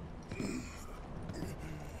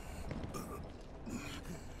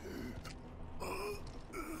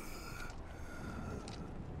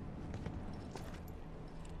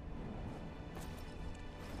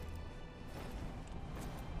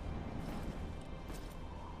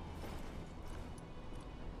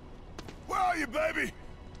 Where are you, baby?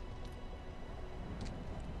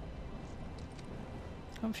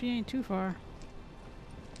 Hope she ain't too far.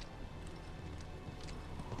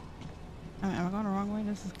 Am I going the wrong way?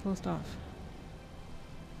 This is closed off.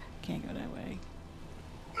 Can't go that way.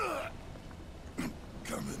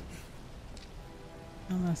 Coming.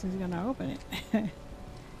 Unless he's gonna open it.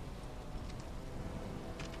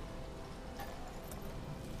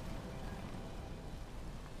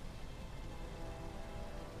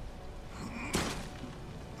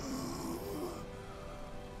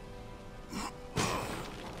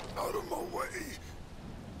 Out of my way.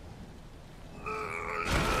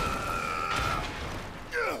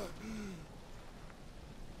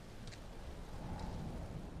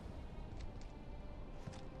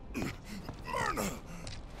 Myrna!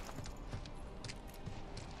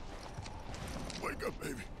 Wake up,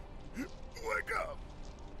 baby. Wake up.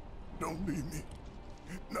 Don't leave me.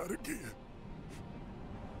 Not again.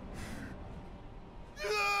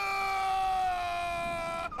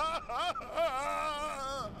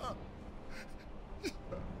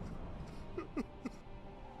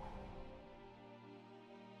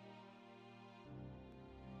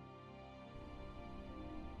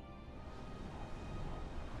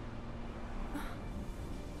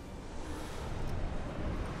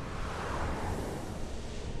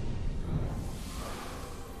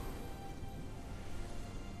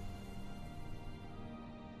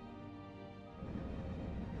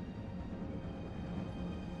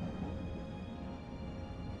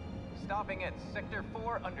 Stopping at Sector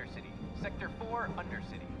 4 Undercity. Sector 4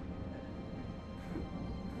 Undercity.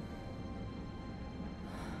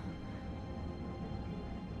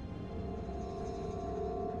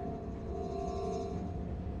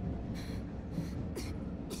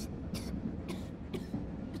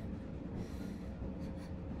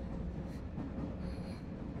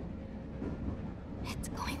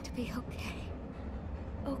 to be okay.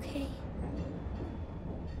 Okay?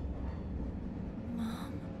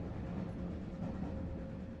 Mom.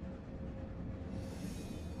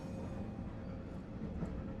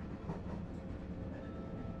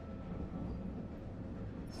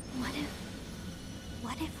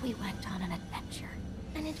 What if we went on an adventure?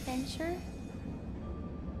 An adventure?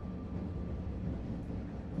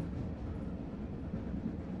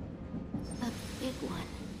 A big one.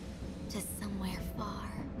 To somewhere far,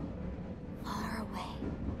 far away.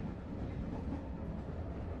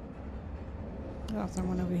 Oh,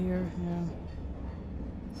 someone over here, yeah.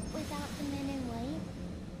 Without the men in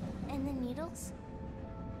white and the needles,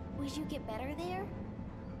 would you get better there?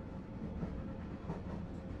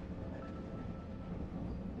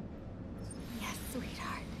 Yes,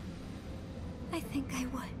 sweetheart. I think I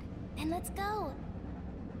would. Then let's go.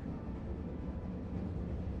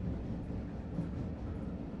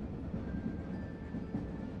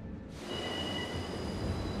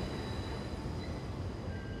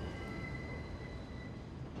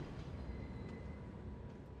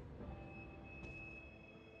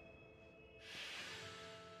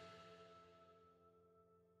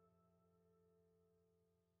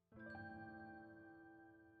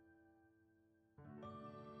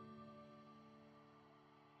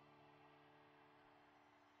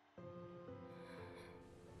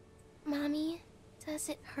 Mommy, does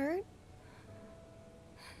it hurt?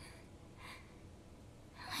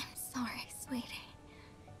 I'm sorry, sweetie.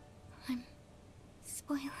 I'm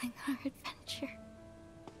spoiling our adventure.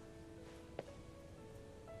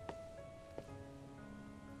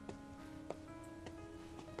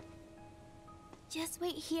 Just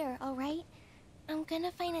wait here, alright? I'm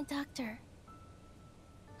gonna find a doctor.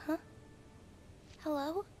 Huh?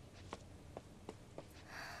 Hello?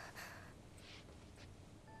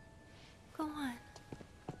 Go on.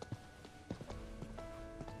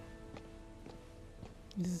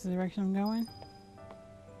 Is this the direction I'm going?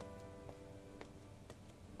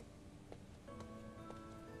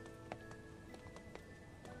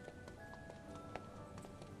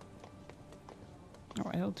 Oh,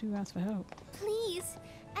 L2 asks for help. Please,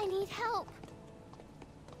 I need help.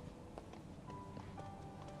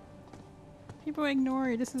 People ignore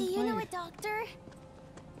it. This is Do you know a life. doctor?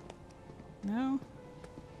 No?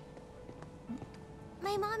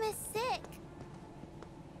 My mom is sick.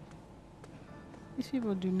 These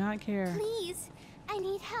people do not care. Please, I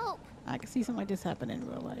need help. I can see something like this happen in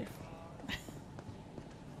real life.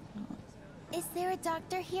 Is there a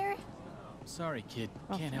doctor here? Sorry, kid.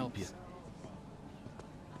 Oh, Can't help you.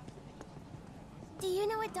 Do you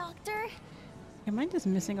know a doctor? Am I just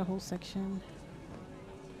missing a whole section?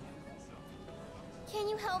 Can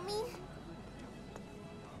you help me?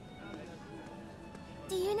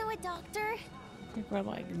 Do you know a doctor? People are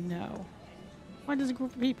like, no. Why does a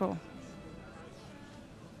group of people?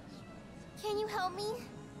 Can you help me?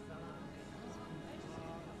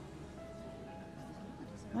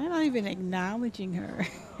 I'm not even acknowledging her.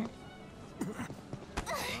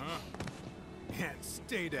 And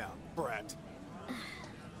stay down, brat.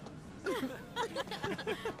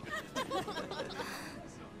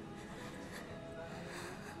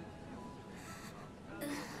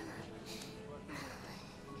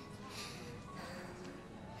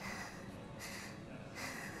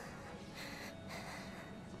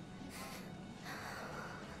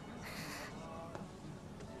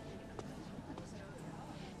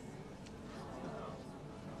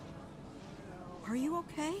 Are you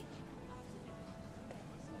okay?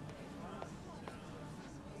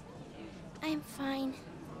 I'm fine.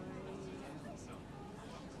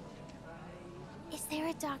 Is there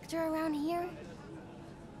a doctor around here?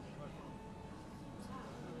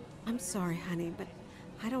 I'm sorry, honey, but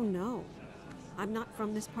I don't know. I'm not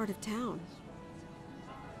from this part of town.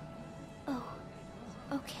 Oh,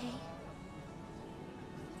 okay.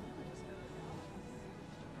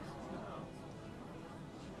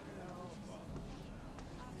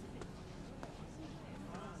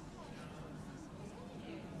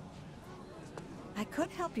 I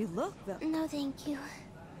could help you look, though. No, thank you.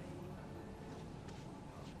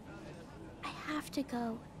 I have to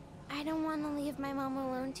go. I don't want to leave my mom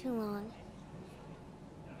alone too long.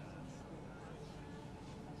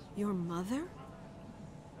 Your mother?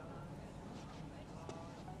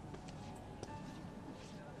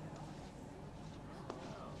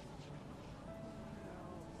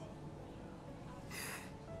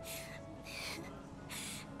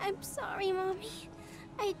 I'm sorry, Mommy.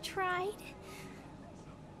 I tried.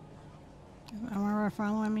 Am I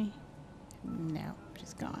following me? No,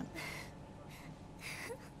 she's gone.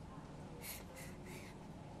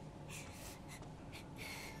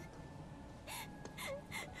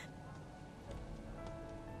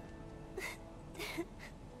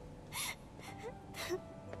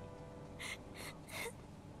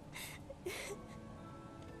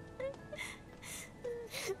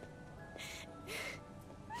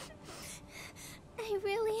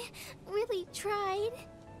 really tried.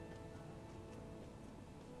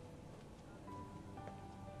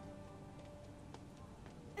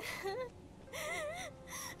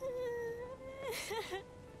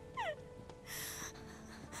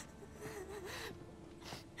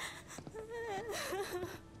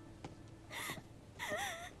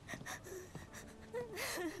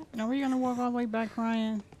 Are we gonna walk all the way back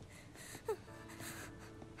crying?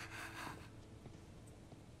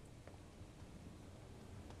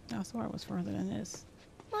 I swore it was further than this.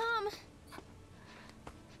 Mom!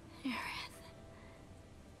 Aerith.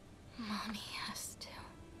 Mommy has to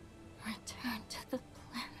return to the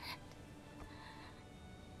planet.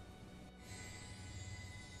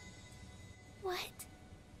 What?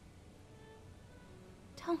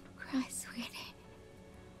 Don't cry, sweetie.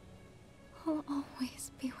 I'll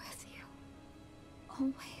always be with you.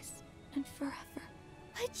 Always and forever.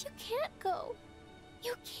 But you can't go.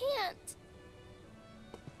 You can't.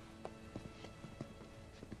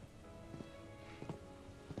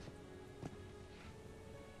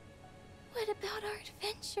 What about our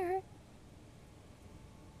adventure?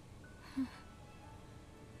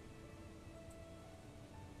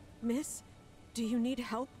 Miss, do you need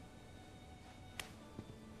help?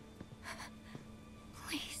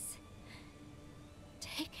 Please.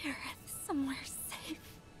 Take Aerith somewhere safe.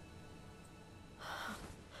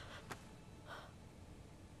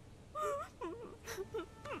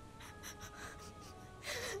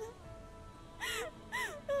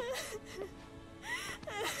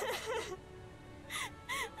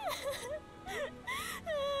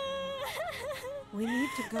 We need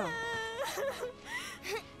to go.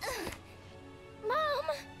 Mom!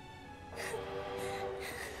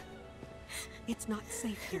 It's not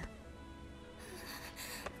safe here.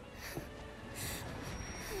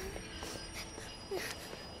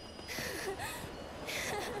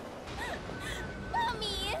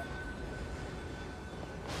 Mommy!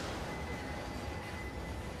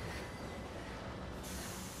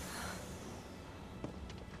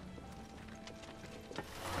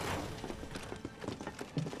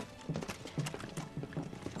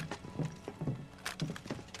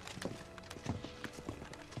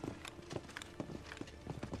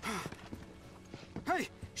 Hey,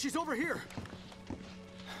 she's over here.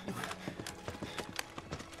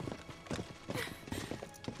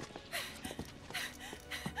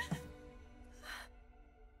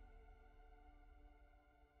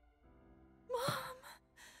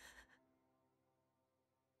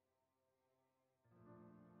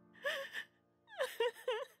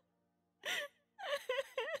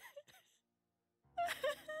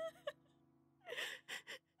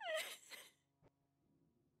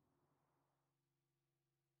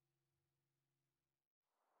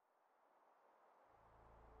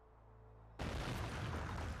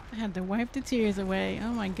 I had to wipe the tears away.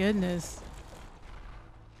 Oh my goodness.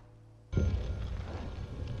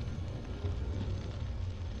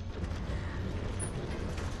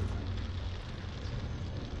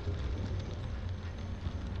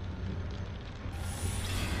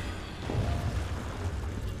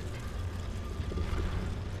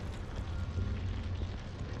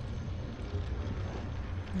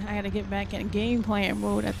 I gotta get back in game plan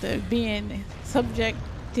mode after being subjected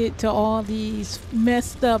to all these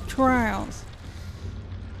messed up trials.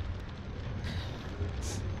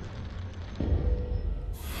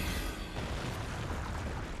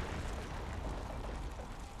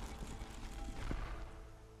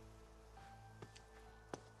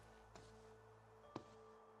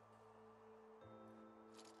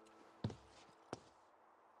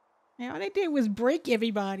 And all they did was break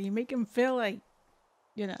everybody, make them feel like,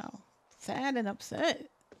 you know, sad and upset.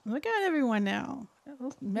 Look at everyone now.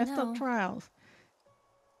 Those messed up trials.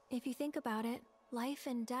 If you think about it, life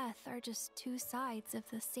and death are just two sides of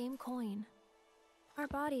the same coin. Our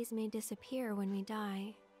bodies may disappear when we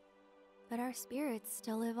die, but our spirits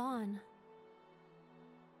still live on.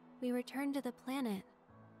 We return to the planet,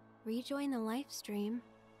 rejoin the life stream,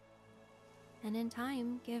 and in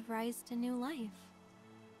time give rise to new life.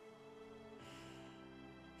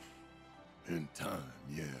 In time,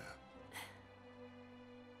 yeah.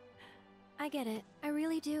 I get it, I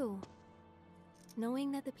really do.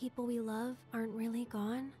 Knowing that the people we love aren't really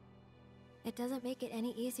gone, it doesn't make it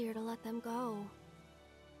any easier to let them go.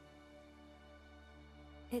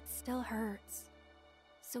 It still hurts.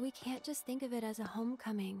 So we can't just think of it as a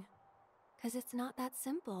homecoming, 'cause it's not that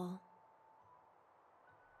simple.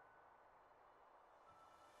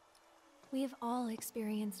 We've all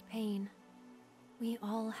experienced pain. We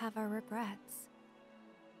all have our regrets.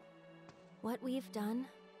 What we've done,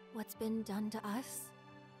 what's been done to us,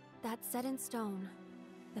 that's set in stone.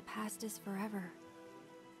 The past is forever.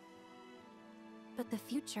 But the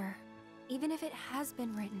future, even if it has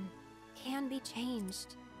been written, can be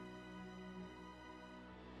changed.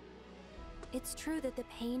 It's true that the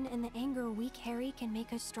pain and the anger we carry can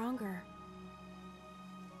make us stronger.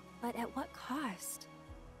 But at what cost?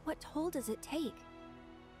 What toll does it take?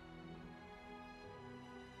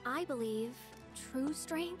 I believe true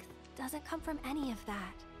strength doesn't come from any of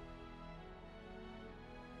that.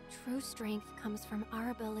 True strength comes from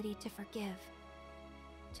our ability to forgive,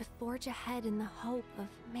 to forge ahead in the hope of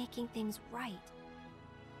making things right.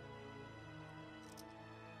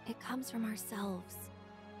 It comes from ourselves.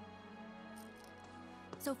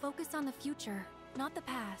 So focus on the future, not the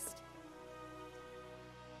past.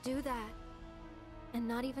 Do that, and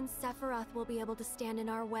not even Sephiroth will be able to stand in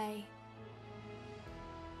our way.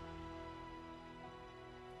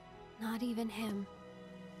 Not even him.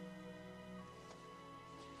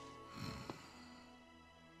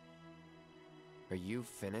 Are you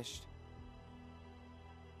finished?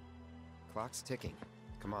 Clock's ticking.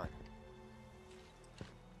 Come on.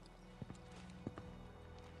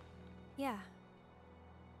 Yeah,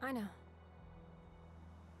 I know.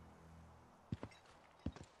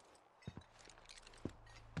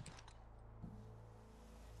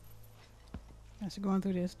 Guess we're going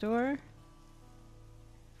through this door.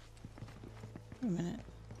 Wait a minute.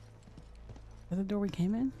 Is the door we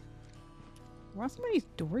came in? Why are some of these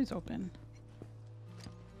doors open?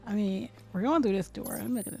 I mean, we're going through this door. Let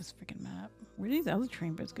me look at this freaking map. Where do these other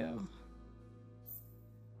chambers go?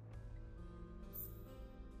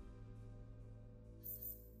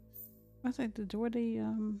 That's like the door they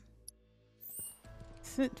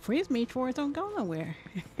freeze me for. It don't go nowhere.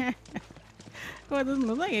 Well, it doesn't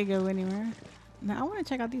look like it go anywhere. Now I want to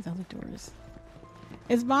check out these other doors.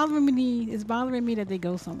 It's bothering me. It's bothering me that they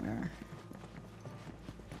go somewhere.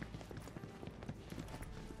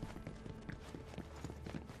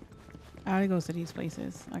 Oh, it goes to these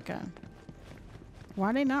places. Okay.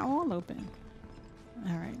 Why are they not all open?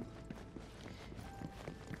 All right.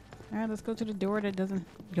 All right, let's go to the door that doesn't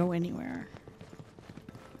go anywhere.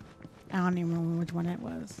 I don't even remember which one that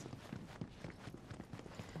was.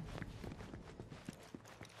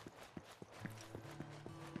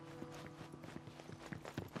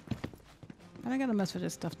 I don't gotta mess with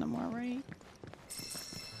this stuff no more, right?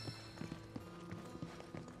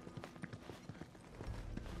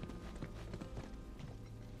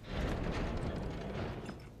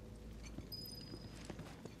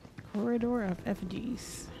 Corridor of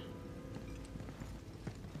effigies.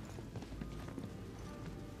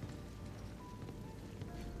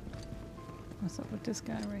 What's up with this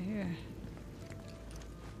guy right here?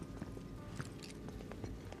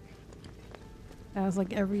 That was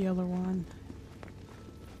like every other one.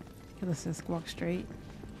 Okay, let's just walk straight.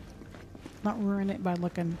 Not ruin it by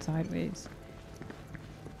looking sideways.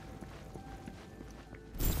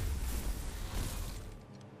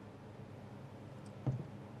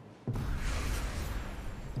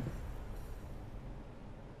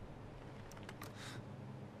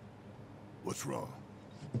 What's wrong?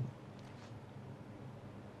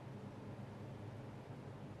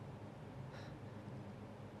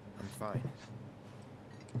 I'm fine.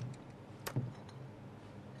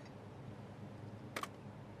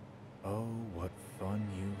 Oh, what fun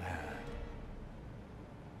you had.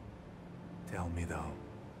 Tell me though,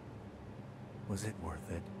 was it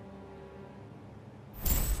worth it?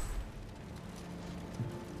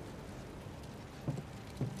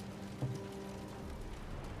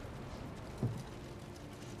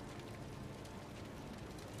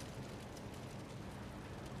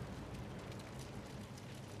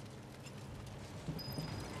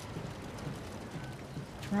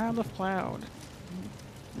 Trial of Cloud.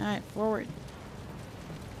 Alright, forward.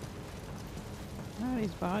 Oh, these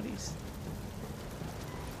bodies.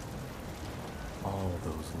 All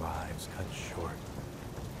those lives cut short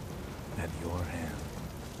at your hand.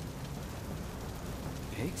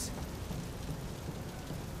 Pigs?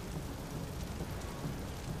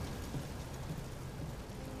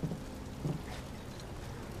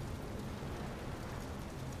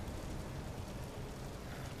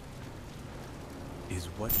 Is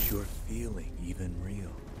what you're feeling even real?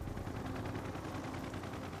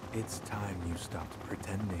 It's time you stopped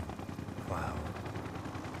pretending, Cloud.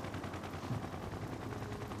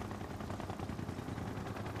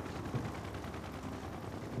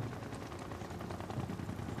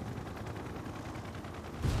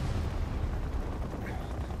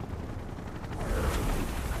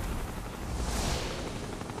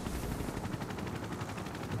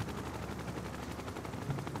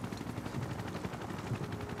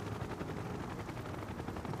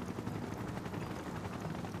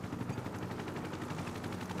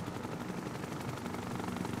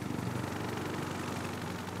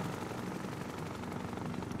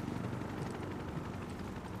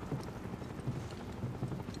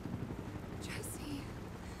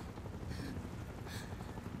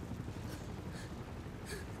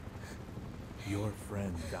 Your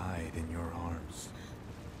friend died in your arms,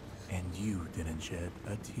 and you didn't shed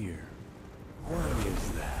a tear. Why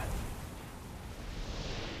is that?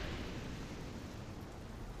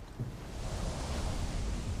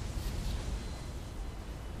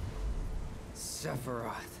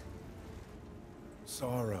 Sephiroth.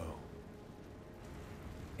 Sorrow.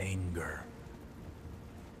 Anger.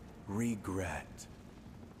 Regret.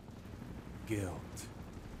 Guilt.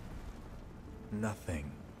 Nothing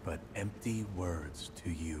but empty words to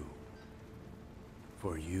you.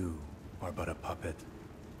 For you are but a puppet.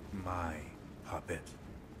 My puppet.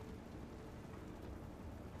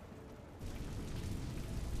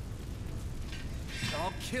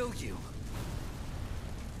 I'll kill you.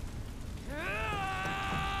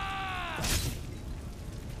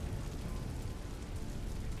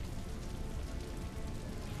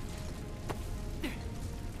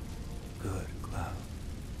 Good, Cloud.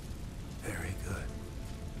 Very good.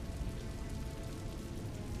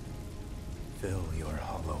 Fill your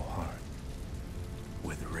hollow heart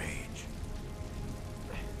with rage.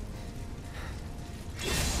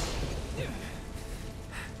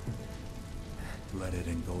 Let it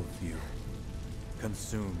engulf you,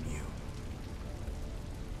 consume you,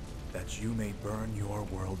 that you may burn your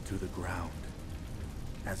world to the ground,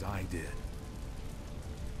 as I did.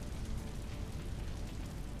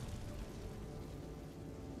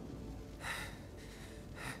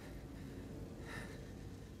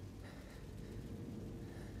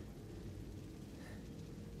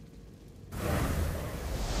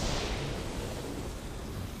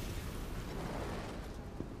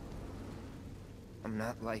 I'm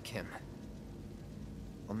not like him.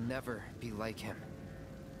 I'll never be like him.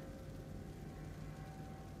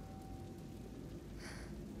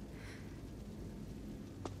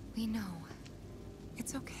 We know.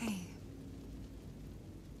 It's okay.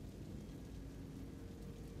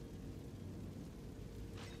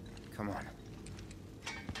 Come on.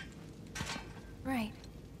 Right.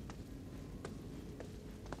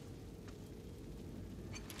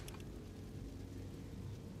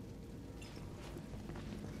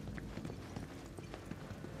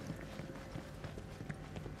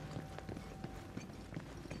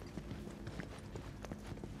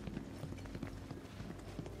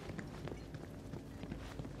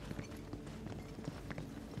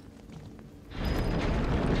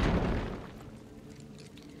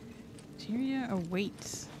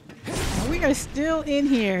 Awaits. And we are still in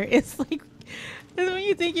here. It's like when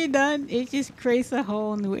you think you're done, it just creates a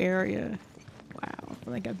whole new area. Wow, I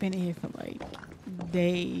feel like I've been in here for like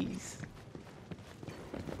days.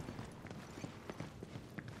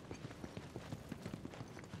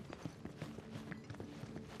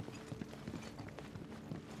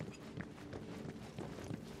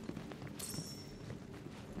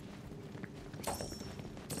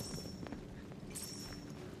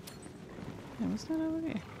 What's that over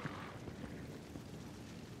there?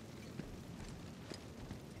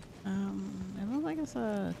 It looks like it's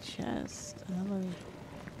a chest. Another.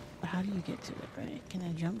 But how do you get to it, right? Can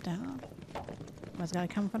I jump down? Well, it's gotta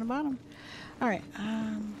come from the bottom. All right.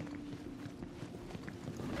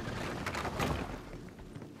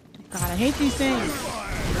 God, I hate these things.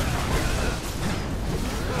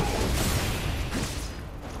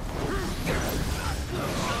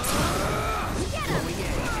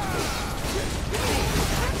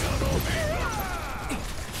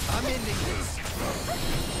 I'm ending this.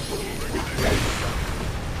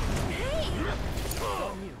 Hey!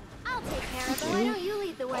 I'll take care of it. Why don't you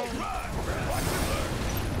lead the way?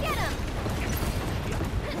 Get him!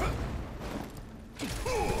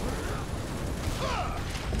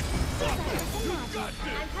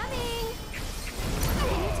 I'm coming! Can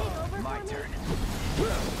you take over My for turn.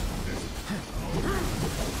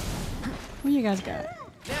 What you guys got?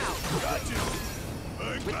 Now!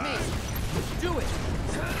 With me! Do it!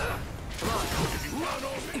 Come on!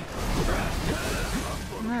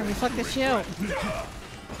 Alright, reflect the shield.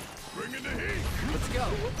 Bring in the heat. Let's go!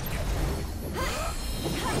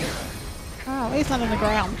 Oh, at least not on the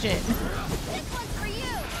ground, shit. This one's for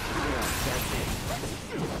you! That's it!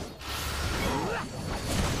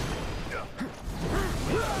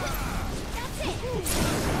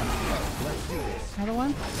 Let's do this. Another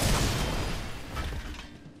one?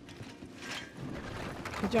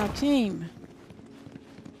 Good job, team.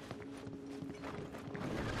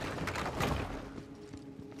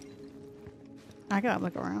 I gotta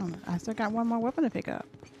look around. I still got one more weapon to pick up.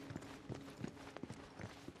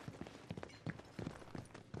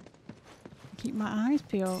 Keep my eyes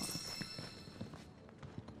peeled.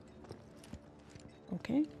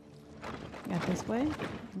 Okay. Got this way.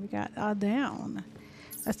 We got down.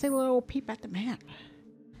 Let's take a little peep at the map.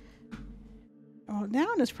 Oh,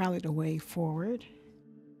 down is probably the way forward.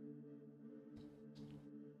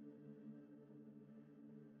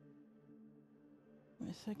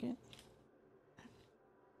 Wait a second.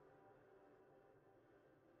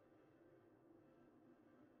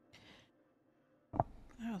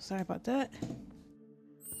 Oh, sorry about that.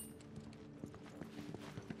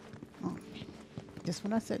 Oh, just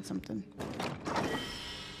when I said something.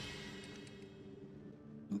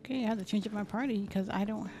 Okay, I had to change up my party because I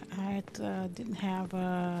didn't have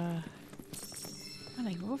how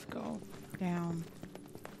did both go down?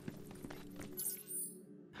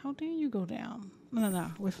 How do you go down?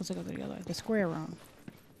 No. We're supposed to go to the other, the square room.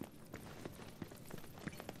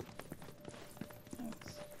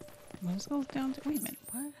 Well, this goes down to, wait a minute,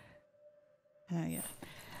 what? Yeah.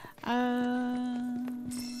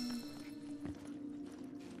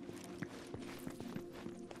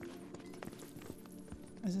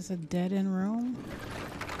 Is this a dead-end room?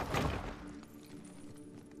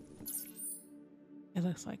 It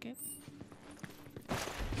looks like it.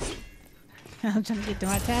 I'm trying to get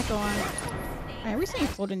my attack on. Alright, we've seen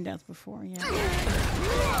floating death before, yeah. Alright,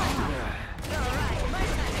 my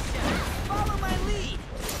time to shine. Follow my lead.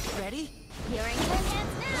 Ready? Hearing your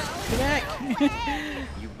hands now. Get back.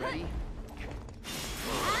 You ready?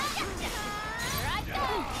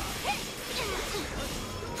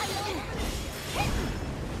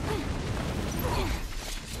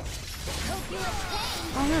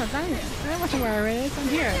 Oh no, dang it. That wasn't where it is. I'm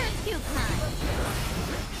here.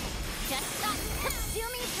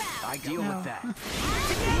 I deal with that.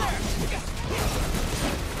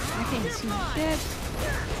 I can't see shit.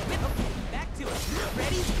 Back to it.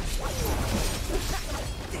 Ready?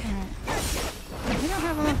 We don't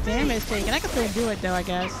have enough damage taken. I can still do it though, I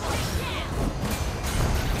guess.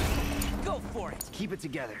 Go for it. Keep it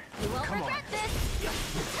together. You won't Come regret on. this.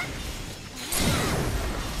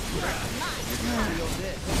 Feel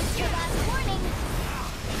Your last warning.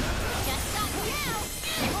 Just stop now.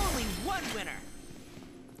 Only one winner.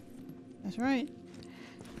 That's right.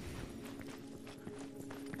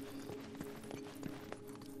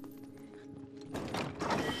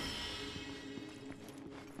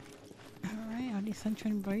 Alright, all these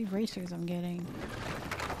sunshine racers I'm getting.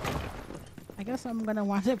 I guess I'm gonna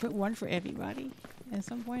want to put one for everybody at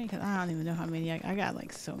some point, because I don't even know how many. I got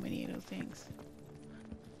like so many of those things.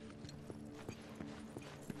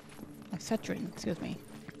 Cetra, excuse me.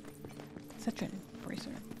 Cetra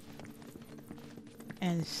bracer.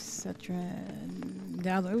 And Cetra.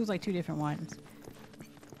 It was like two different ones.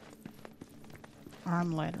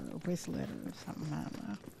 Armlet or wristlet or something, I don't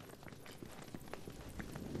know.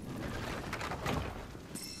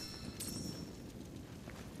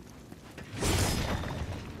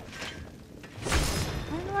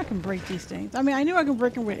 I know I can break these things. I mean, I knew I could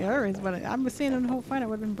break them with arrows, but I was saying in the whole fight I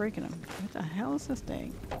would have been breaking them. What the hell is this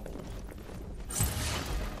thing?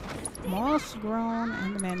 Moss grown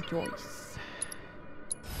and the man Joyce.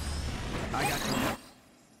 I got you.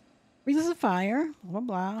 Resist fire, blah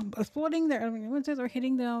blah. Exploding their influences or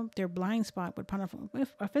hitting their blind spot with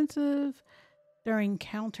offensive during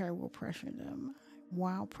counter will pressure them.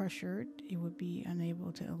 While pressured, it would be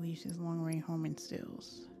unable to unleash his long range homing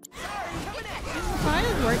stills.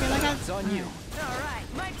 Fire's working. I got. It's on you. Alright,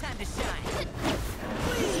 my time to shine.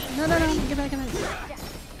 No, get back in it.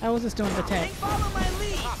 I was just doing the tech. Follow my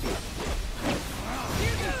lead.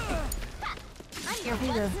 I'm your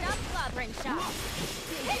one-stop clobbering shop.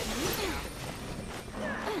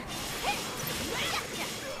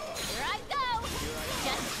 Here I go.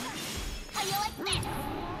 Just how you like this?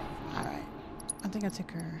 All right. I think I took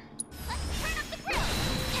her. Let's turn up the grill.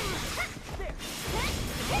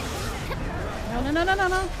 No.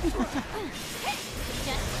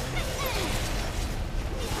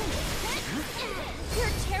 Your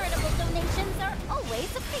charitable donations are always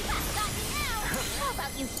appreciated. How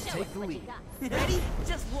about you show us what you got? Ready?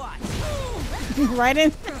 Just watch. Right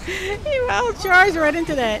in. He will charge right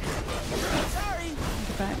into that. Sorry.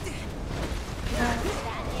 Get back.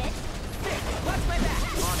 Watch my back.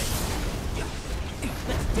 On it.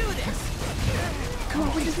 Let's do this. Come on,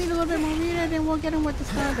 we just need a little bit more meter, then we'll get him with the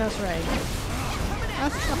Stardust Ray.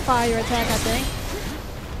 That's a fire attack, I think.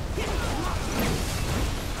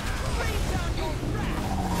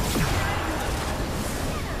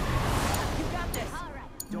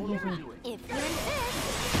 If you insist.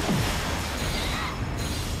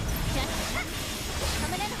 Just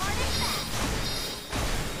coming in hard and fast.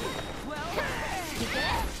 Well, you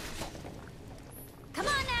good? Come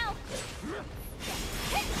on now. You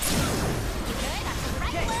good? I'm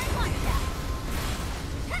right where I want you.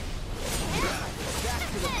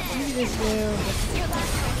 Look at this dude.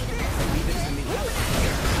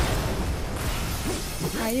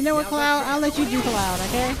 Alright, you know what, Cloud? I'll let you do Cloud,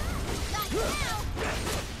 okay?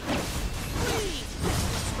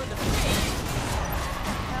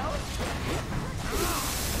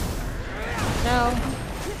 No.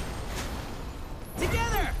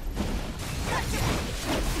 Together!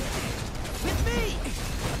 With me!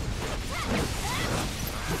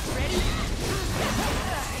 Ready?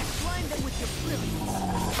 Blind them with your brilliance.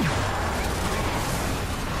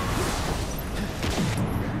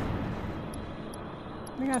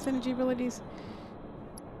 We got synergy abilities.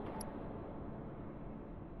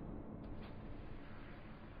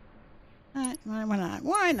 Alright, why not?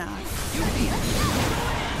 Why not?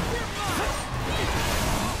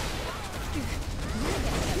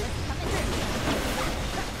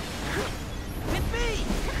 With me!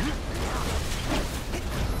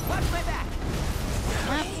 Watch my back!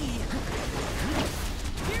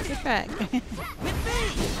 Get back. With me!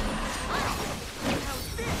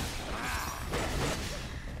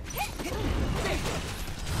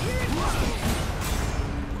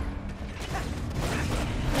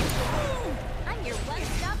 I'm your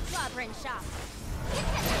one-stop clobbering shop.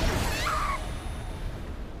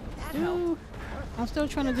 Ooh, I'm still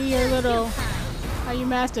trying to do your little how you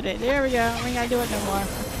mastered it. There we go. We ain't gotta do it no more.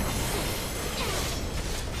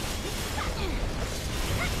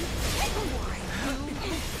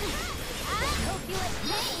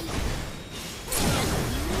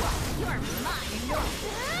 You're mine.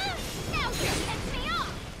 Now you piss me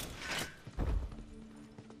off.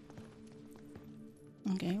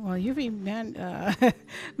 Okay, well, Yuffie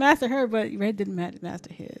mastered her, but Red didn't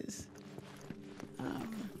master his.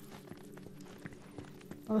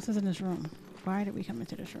 Well, this is in this room. Why did we come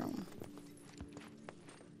into this room?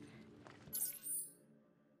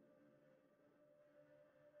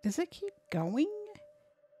 Does it keep going?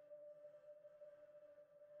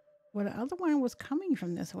 Well, the other one was coming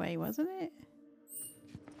from this way, wasn't it?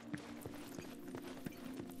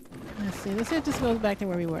 Let's see. Let's see if this goes back to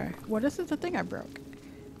where we were. Well, this is the thing I broke.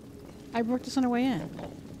 I broke this on the way in.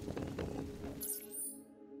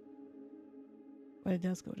 But it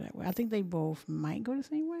does go that way. I think they both might go the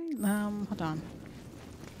same way. Hold on.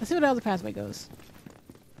 Let's see what the other pathway goes.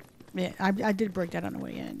 Yeah, I did break that on the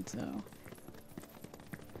way in, so.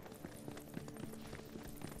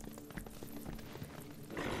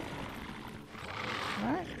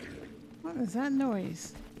 What? What is that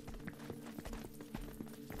noise?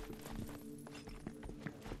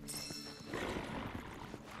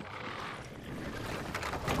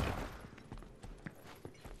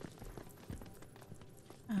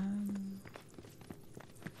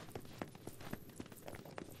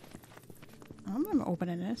 I'm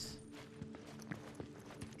opening this.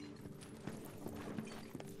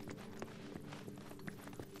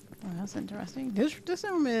 Well, that's interesting. This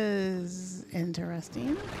room is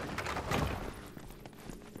interesting.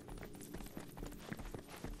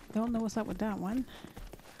 Don't know what's up with that one.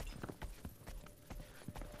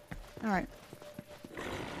 Alright.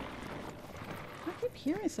 I keep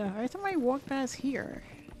hearing stuff. Every time I walk past here.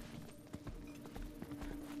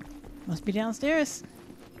 Must be downstairs.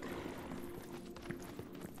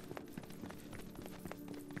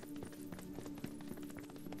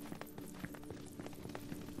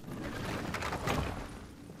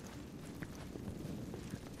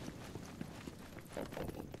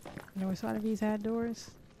 You always thought of these had doors?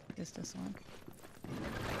 Just this one.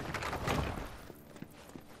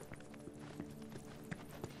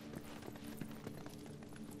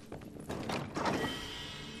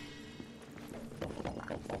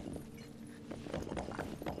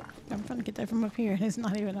 I'm trying to get that from up here. It's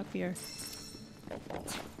not even up here.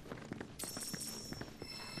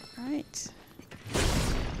 Alright.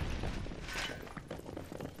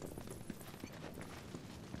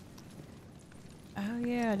 Oh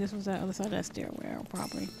yeah, this was the other side of that stairwell,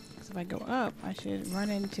 probably. Because if I go up, I should run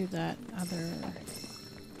into that other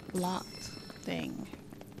locked thing.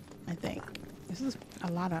 I think. This is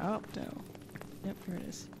a lot of up, though. Yep, here it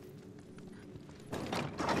is.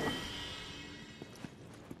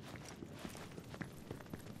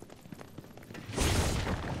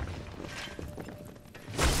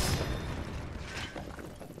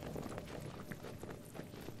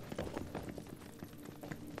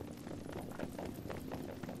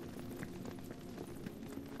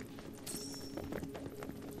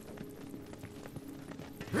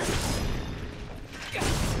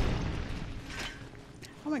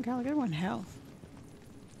 Oh my god, look at everyone's health.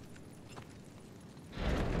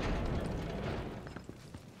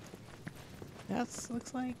 That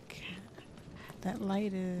looks like that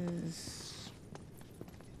light is...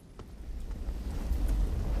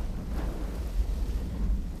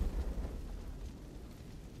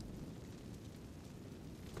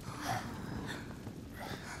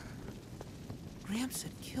 James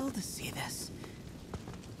would kill to see this.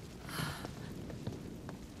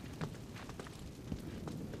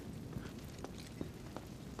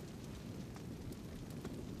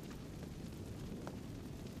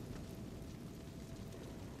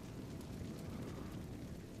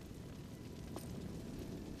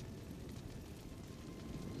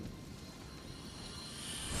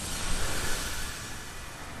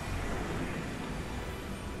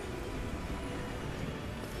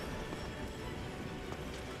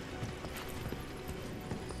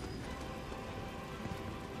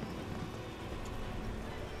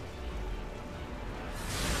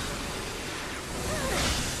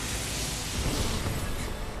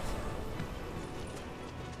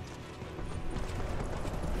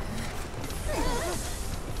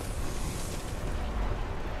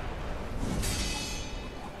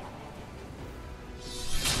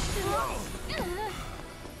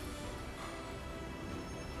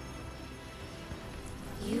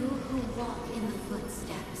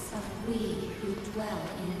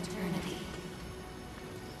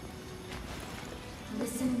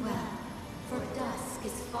 Listen well, for dusk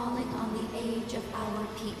is falling on the age of our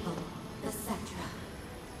people, the Cetra.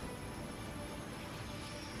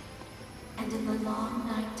 And in the long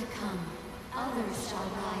night to come, others shall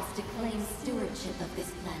rise to claim stewardship of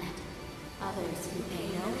this planet. Others who pay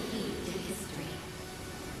no heed to history.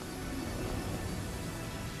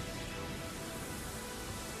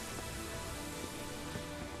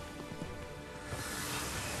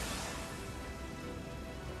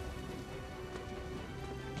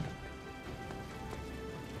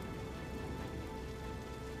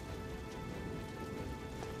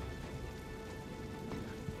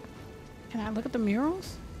 Can I look at the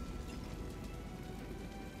murals?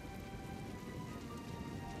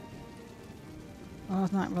 Well,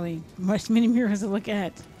 it's not really many murals to look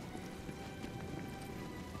at.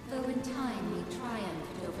 Though in time we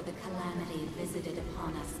triumphed over the calamity visited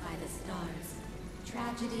upon us by the stars,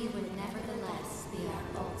 tragedy would nevertheless be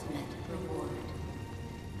our ultimate reward.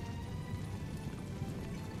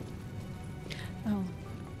 Oh,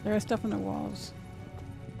 there is stuff on the walls.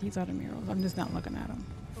 These are the murals. I'm just not looking at them.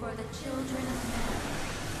 For the children of man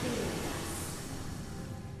feared us.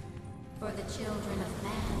 For the children of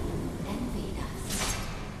man envied us.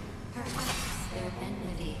 Perhaps their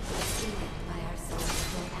enmity was seated by our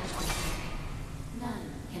celestial adversary. None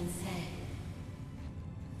can say.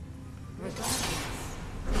 Regardless,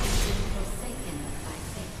 we have been forsaken by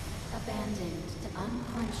fate, abandoned to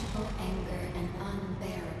unquenchable anger and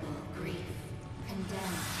unbearable grief,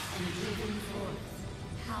 condemned and driven forth,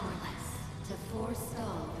 powerless to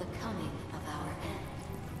forestall the coming of our end.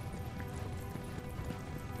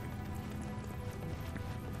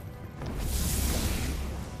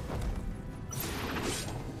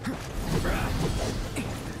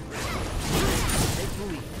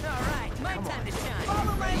 Alright, my time to shine.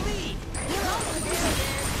 Follow my lead. You're also there.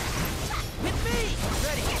 With me.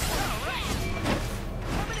 Ready. Alright.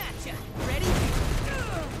 Coming at ya. Ready?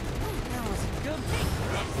 That was a good pick.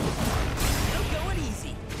 No going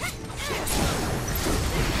easy.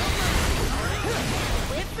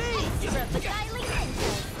 With me. You're the Kylie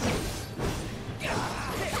Here,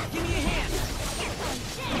 give me a hand.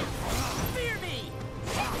 Fear me.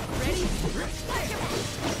 Ready?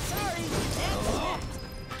 Sorry.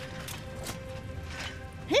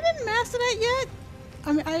 He didn't master that yet? I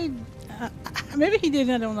mean, maybe he did.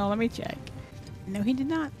 I don't know. Let me check. No, he did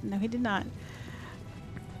not. No, he did not.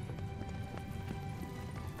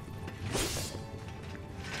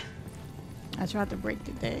 I tried to break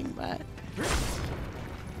the thing, but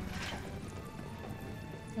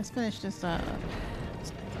let's finish this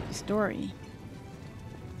story.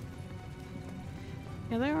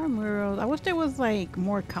 Yeah, there are murals. I wish there was like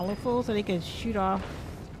more colorful so they could shoot off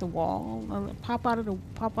the wall, pop out of the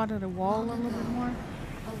wall a little bit more.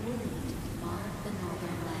 A wound marred the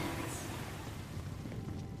northern lands.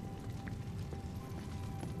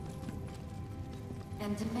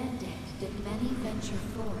 And to mend it did many venture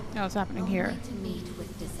forth. Oh, it's happening here. Only to meet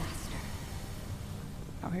with disaster.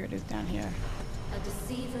 Oh, here it is down here. A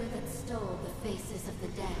deceiver that stole the faces of the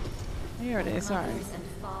dead. Here it is. Sorry. Mothers and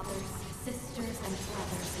fathers, sisters and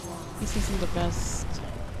brothers lost. This isn't the best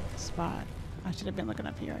spot. I should have been looking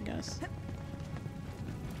up here, I guess.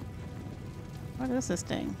 What is this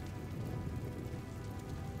thing?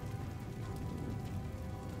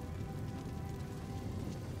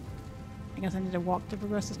 I guess I need to walk to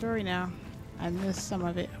progress the story now. I missed some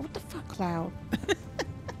of it. Oh, what the fuck, Cloud?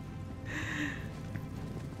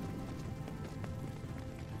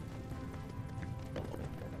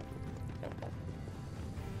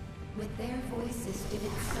 With their voices did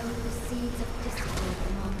it sow the seeds of discord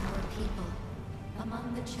among our people.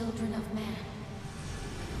 among the children of man.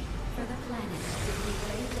 For the planet did we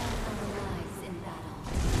lay down our lives in battle,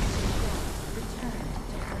 and death returned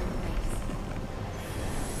to her race.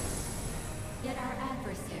 Yet our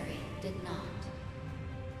adversary did not.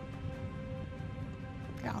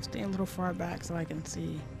 Okay, I'll stay a little far back so I can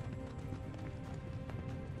see.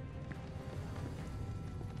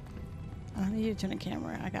 I don't need to turn the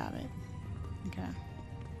camera. I got it. Okay.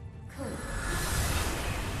 Could.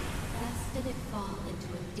 Thus did it fall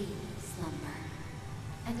into a deep slumber.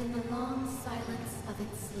 And in the long silence of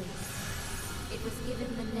its sleep, it was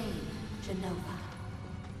given the name Genova.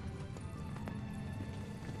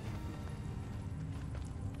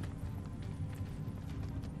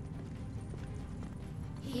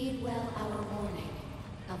 Heed well our warning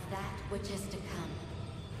of that which is to come.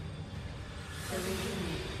 The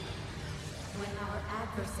reunion. When our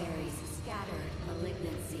adversaries' scattered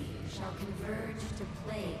malignancy shall converge to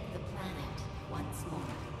plague the planet once more.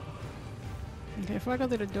 Okay, before I go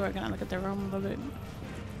through the door, can I look at the room a little bit?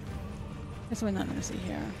 That's what I'm not gonna see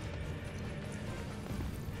here.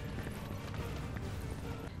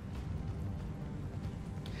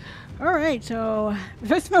 Alright, so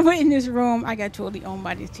first moment in this room, I got totally owned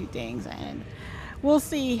by these two things, and we'll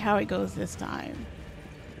see how it goes this time.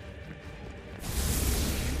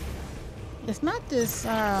 It's not this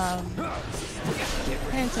Pantera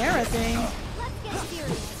thing. Let's get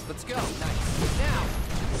serious. Let's go. Nice. Now.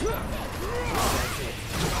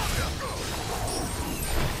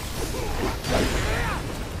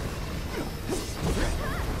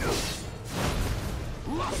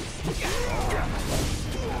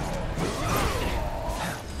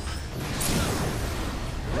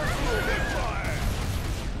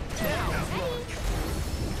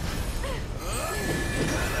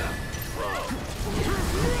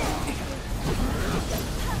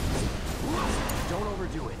 Don't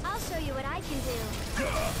overdo it. I'll show you what I can do.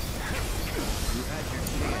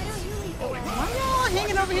 Why don't you lead the way? Why y'all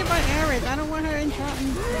hanging over here by Aerith? I don't want her in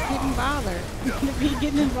getting bothered.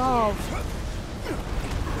 Getting involved.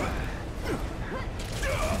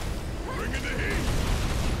 Bring in the heat.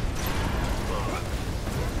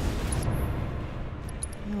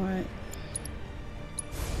 You know what?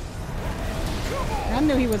 I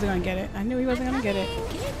knew he wasn't gonna get it. I knew he wasn't gonna get it.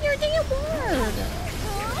 Get your damn word.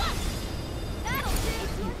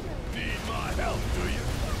 Need my help, do you?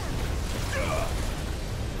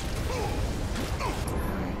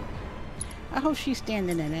 I hope she's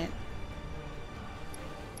standing in it.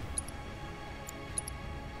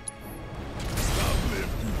 I've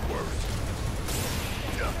lived through worse.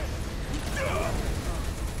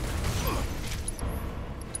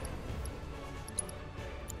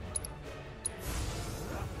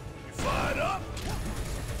 You fired up?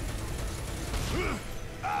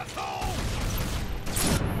 Asshole!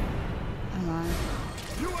 Come on.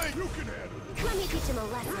 You can handle it. Let me teach him a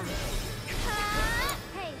lesson.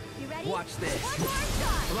 Hey, you ready? Watch this. One more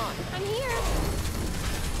shot. Come on. I'm here.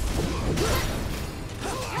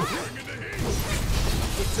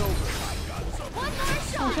 It's over. One more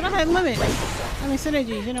Oh, shot. should I have limit? I mean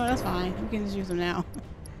synergies, you know, that's fine. We can just use them now.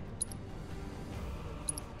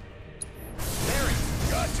 Barry,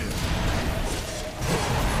 gotcha.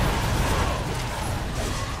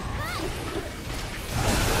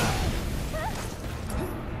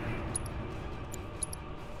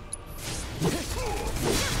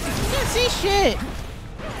 Can't see shit.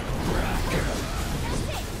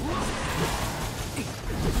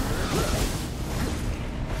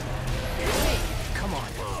 Come on.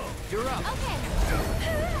 You're up.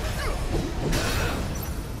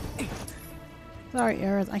 Okay. Sorry,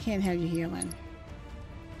 Aerith, I can't have you healing.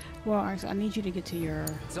 Well, actually, I need you to get to your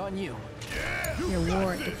It's on you.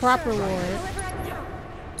 ward, the proper ward. However I can help.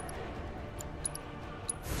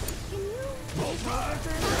 Can you take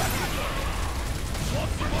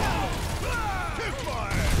over for a Kiss my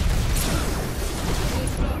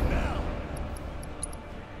ass.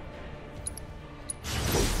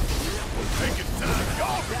 Take it time.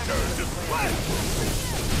 Y'all return to play.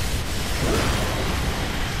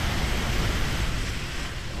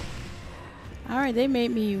 Alright, they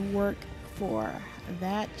made me work for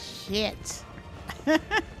that shit.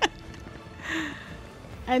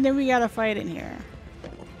 And then we gotta fight in here.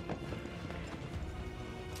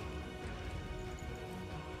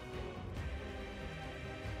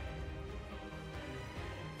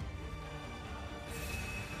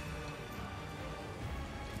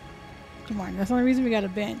 Come on, that's the only reason we got a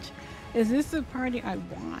bench. Is this the party I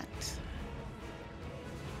want?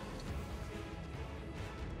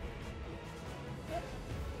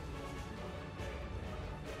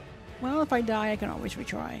 Well, if I die, I can always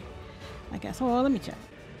retry. I guess. Well, let me check.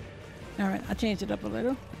 Alright, I changed it up a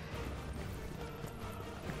little.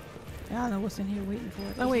 I don't know what's in here waiting for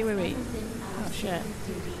us. Oh, wait. Oh, shit.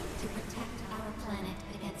 Duty to protect our planet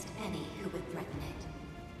against any who would threaten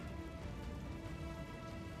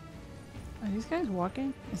it. Are these guys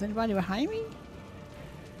walking? Is anybody behind me?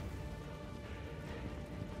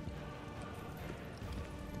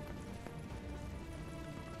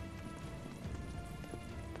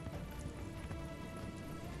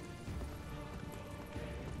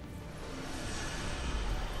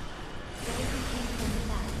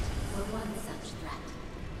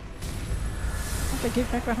 To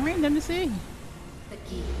get back behind them to see. The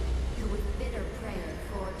geek who with bitter prayer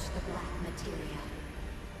forged the black materia.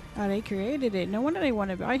 Oh, they created it. No wonder they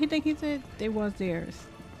wanted it. I think he said it was theirs.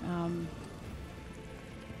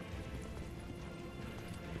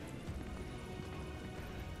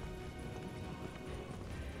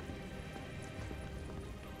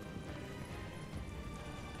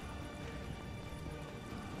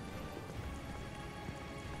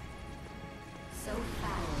 So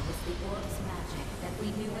foul was the orb's magic that we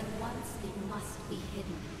knew at once it must be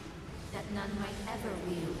hidden, that none might ever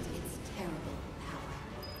wield its terrible power.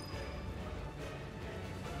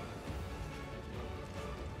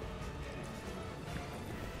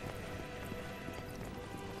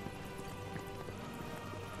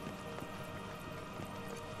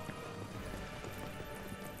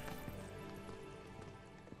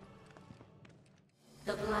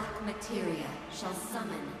 The black materia shall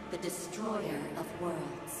summon the destroyer of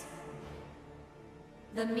worlds.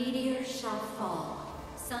 The meteor shall fall,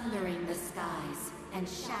 sundering the skies and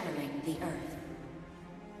shattering the earth.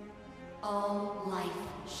 All life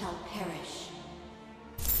shall perish.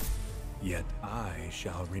 Yet I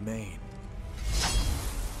shall remain.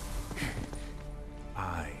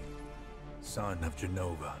 I, son of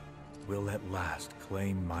Genova, will at last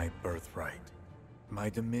claim my birthright. My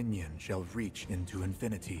dominion shall reach into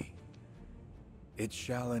infinity. It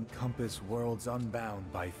shall encompass worlds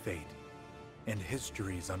unbound by fate, and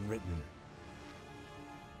histories unwritten.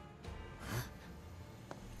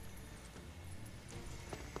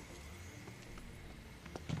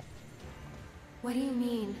 What do you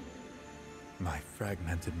mean? My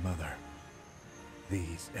fragmented mother.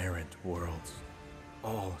 These errant worlds,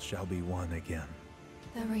 all shall be one again.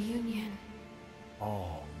 The reunion.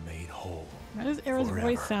 All made whole. Why does Era's forever.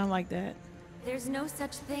 voice sound like that? There's no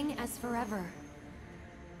such thing as forever.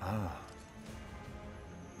 Ah.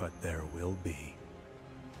 But there will be.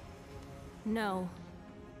 No.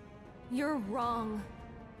 You're wrong.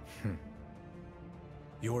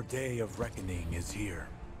 Your day of reckoning is here.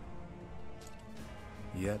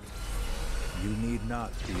 Yet, you need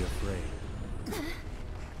not be afraid.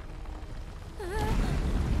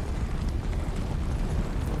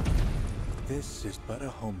 This is but a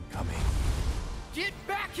homecoming. Get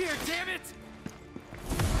back here, damn it!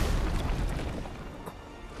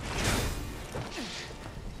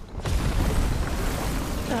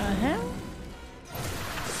 The hell?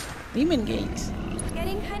 Demon gates.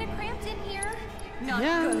 Getting kind of cramped in here. Not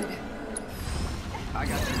Yeah. good. I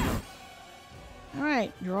got you.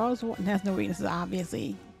 Alright, draws has no weaknesses,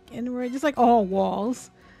 obviously. And we're just like all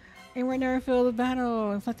walls. And we're never fill the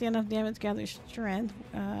battle. Inflicting enough damage, gather strength.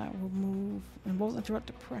 Will move and both interrupt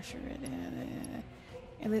the pressure.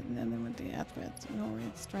 And then with the aspect,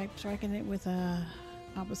 striking it with a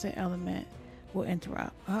opposite element will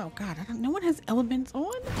interrupt. Oh god, no one has elements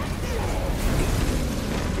on?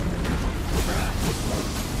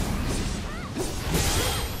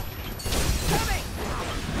 Coming!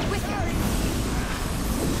 With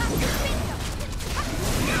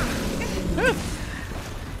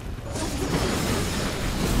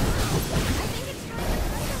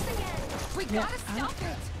We gotta stop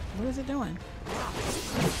it! What is it doing?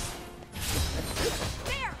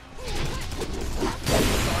 There!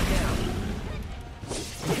 Far down.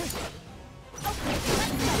 Okay,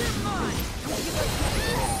 let's go! You're mine!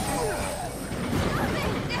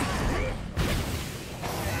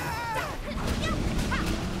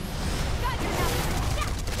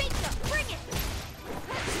 Bring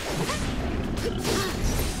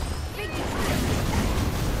it!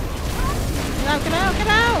 Get out, get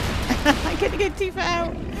out! I couldn't get Tifa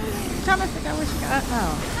out. I'm trying to figure out where she got.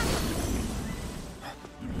 Oh.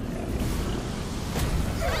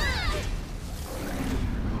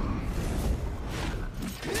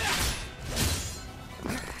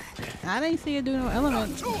 I didn't see her do no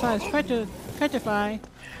elements besides petrify. It's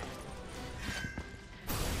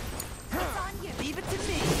on you. Leave it to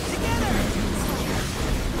me. Together.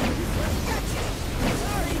 Gotcha.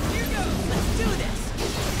 Sorry, here goes. Let's do this.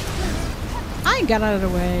 I got out of the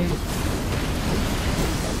way.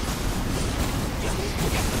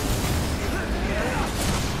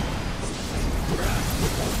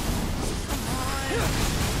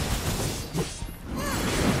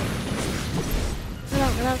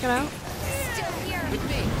 Get out. Still here. With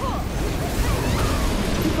me.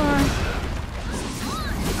 Keep on.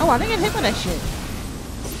 Oh, I didn't get hit by that shit.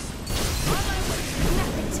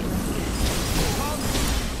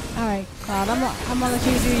 Alright, Cloud, I'm gonna let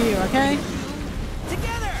you do you, okay?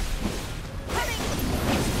 Together. Coming.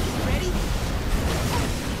 Ready?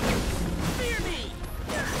 Fear me.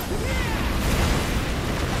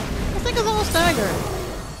 This thing is all staggered.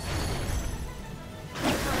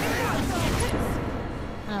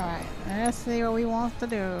 Alright, let's see what we want to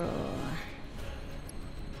do.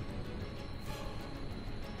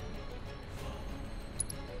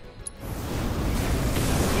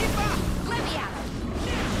 Let me out.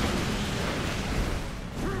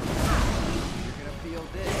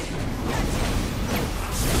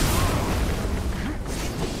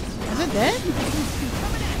 Is it dead?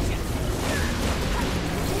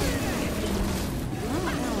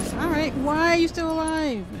 Alright, why are you still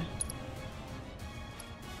alive?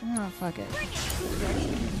 Oh, fuck it.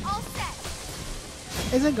 All set.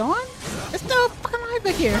 Is it gone? It's still fucking alive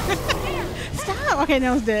back here. Stop! Okay,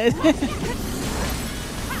 now it's dead. You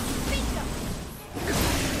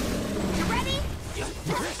ready?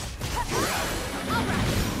 All right.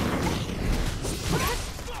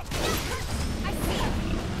 I see it.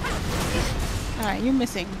 Alright, you're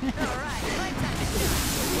missing.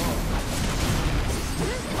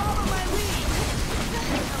 Follow my lead.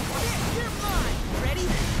 You're mine. Ready?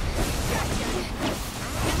 Gotcha.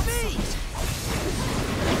 With me.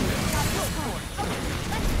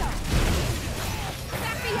 Let's go.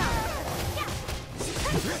 Back me up.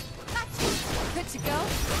 Gotcha. Good to go.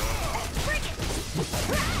 Bring it.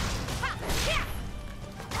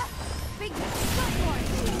 Big go for it.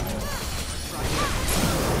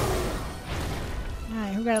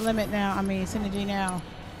 Alright, who got a limit now? I mean, synergy now.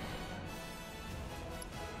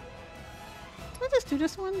 Let's just do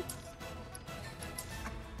this one.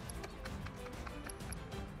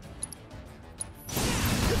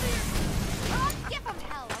 Give them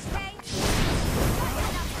hell, okay?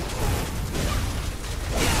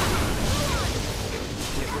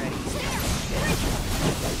 Get ready.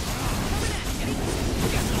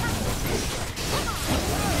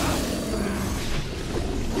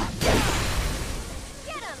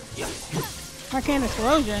 Arcane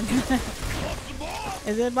explosion.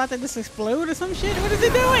 Is it about to just explode or some shit? What is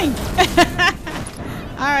it doing?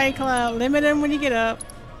 Alright, Cloud. Limit him when you get up.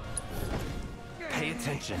 Pay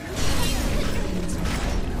attention.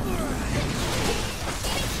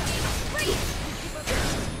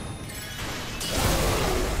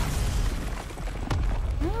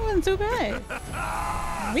 That wasn't too bad.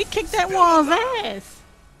 We kicked that wall's ass.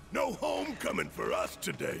 No homecoming for us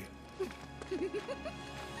today.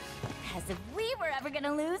 As if we were ever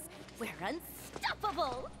gonna lose, we're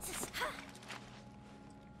unstoppable.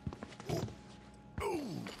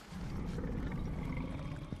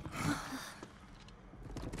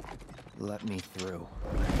 Let me through.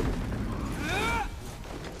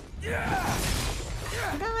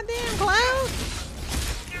 Goddamn, Cloud.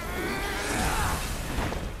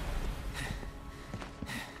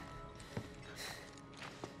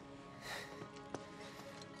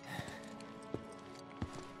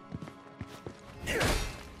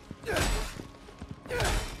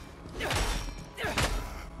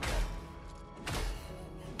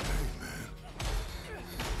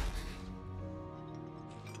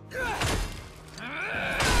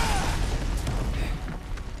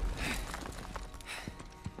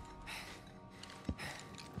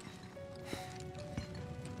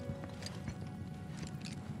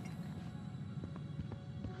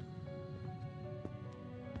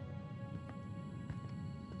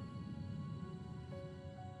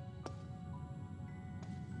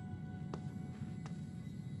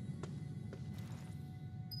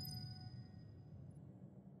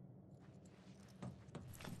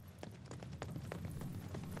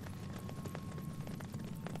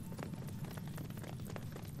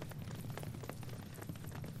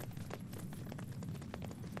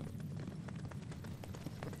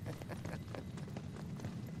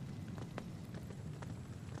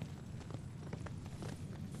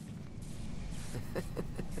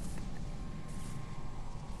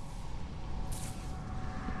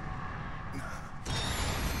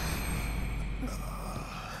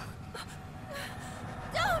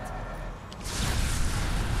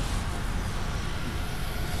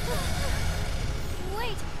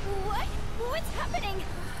 What's happening?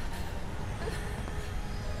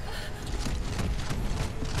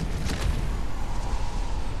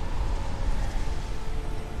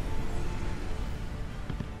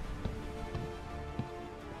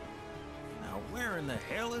 Now where in the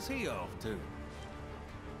hell is he off to?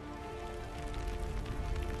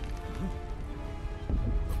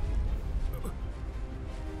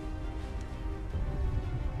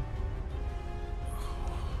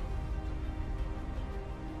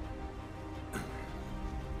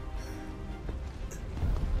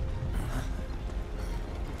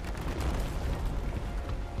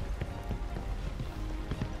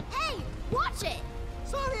 Watch it!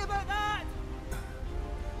 Sorry about that!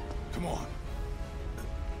 Come on.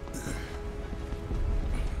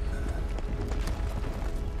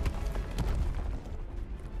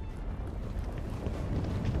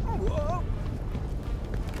 Whoa!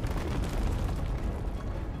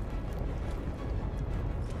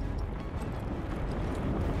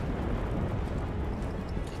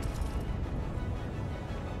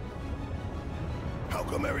 How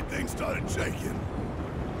come everything started shaking?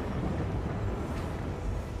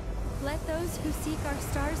 Let those who seek our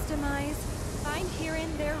star's demise find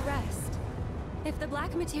herein their rest. If the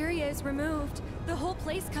black materia is removed, the whole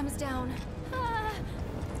place comes down.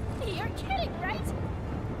 You're kidding, right?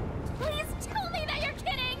 Please tell me that you're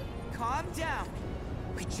kidding! Calm down.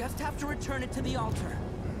 We just have to return it to the altar.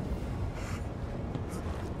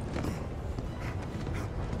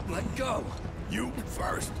 Let go. You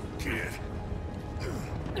first, kid.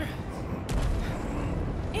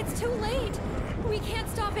 It's too late! We can't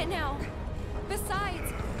stop it now.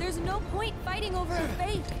 Besides, there's no point fighting over a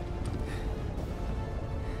fake.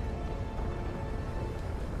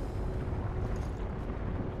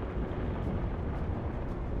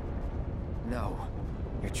 No,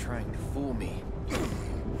 you're trying to fool me.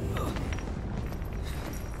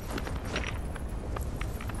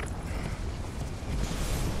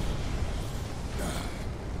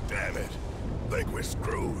 Damn it. Think we're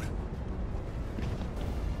screwed.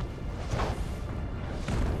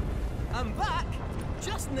 I'm back!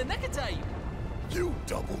 Just in the nick of time! You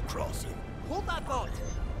double-crossing. Hold that thought!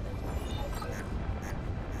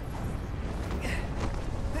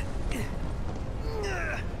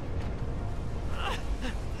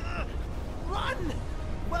 Run!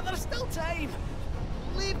 Well, there's still time!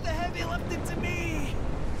 Leave the heavy lifting to me!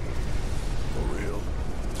 For real?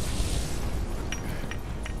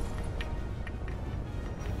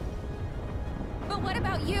 But what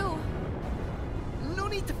about you? No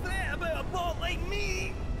need to fret about a bot like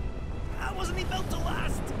me! I wasn't built to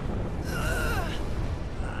last!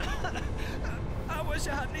 I wish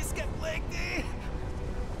I hadn't skipped leg day!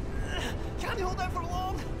 Can't hold out for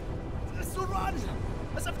long! So run!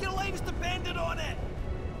 As if your lives depended on it!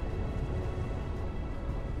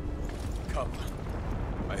 Come.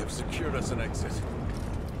 I have secured us an exit.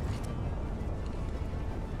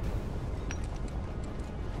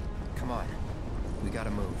 Come on. We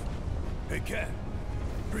gotta move. Hey, Cat.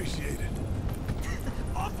 Appreciate it.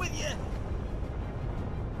 Off with you!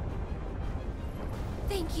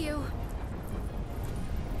 Thank you.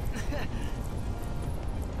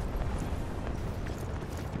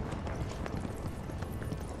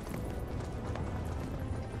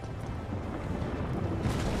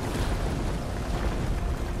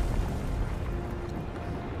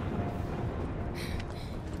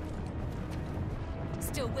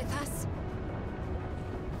 Still with us?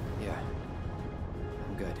 Yeah.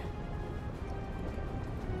 I'm good.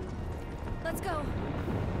 Let's go.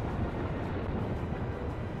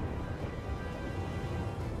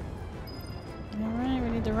 Alright, we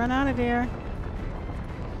need to run out of there.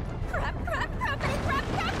 Crap!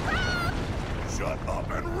 Shut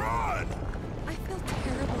up and run! I feel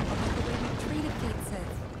terrible about the way we treated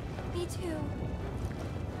Fate. Me too.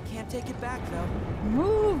 Can't take it back, though.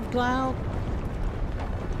 Move, Cloud.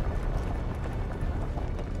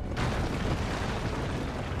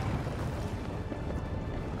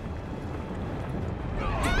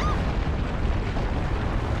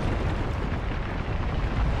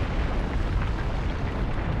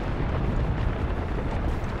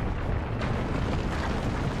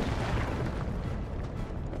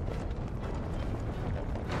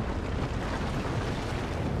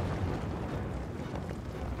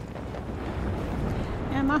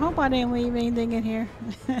 I hope I didn't leave anything in here.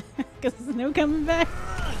 Because there's no coming back.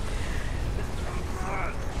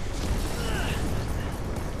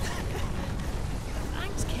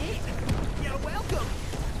 Thanks, Kate. You're welcome.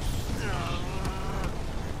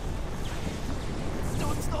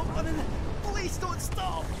 Don't stop running. Please don't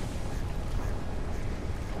stop.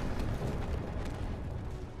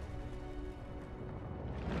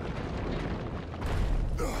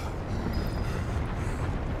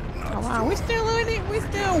 Oh wow, we're still in it. We're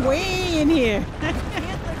still way in here. Can't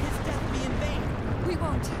let his death be in vain. We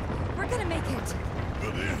won't. We're gonna make it.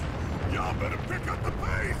 Well then, y'all better pick up the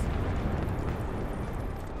pace!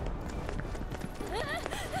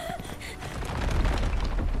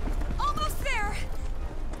 Almost there.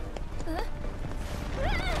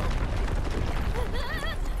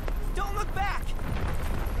 Don't look back.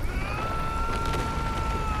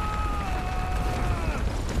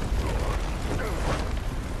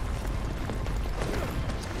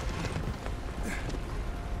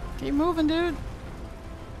 Keep moving, dude.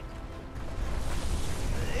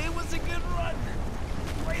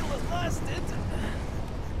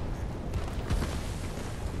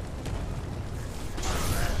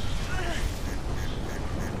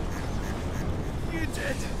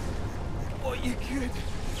 good.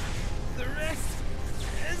 The rest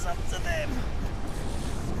is up to them.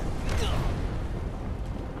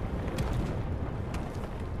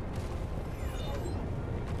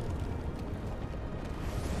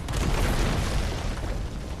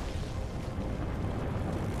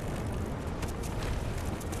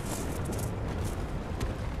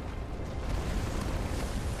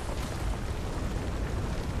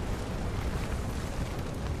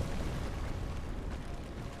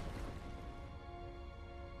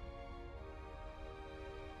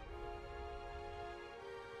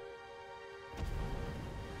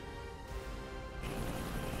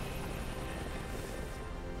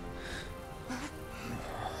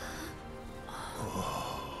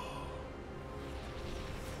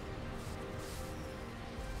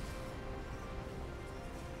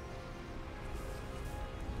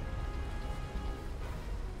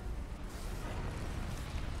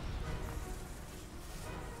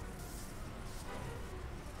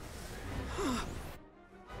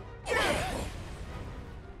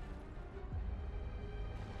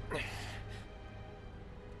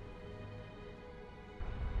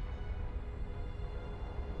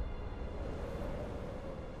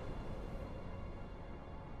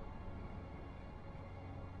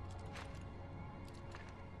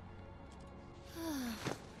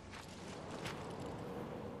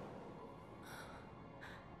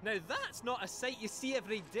 Now that's not a sight you see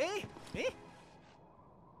every day, eh?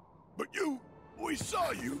 But we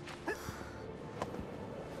saw you.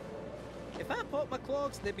 If I popped my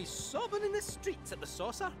clogs, they'd be sobbing in the streets at the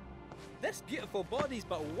saucer. This beautiful body's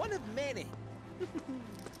but one of many.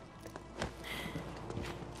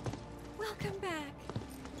 Welcome back.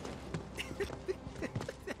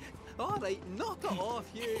 All right, knock it off,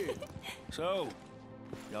 you. So,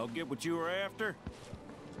 y'all get what you were after?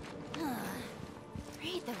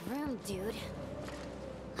 Read the room, dude.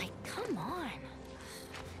 Like, come on.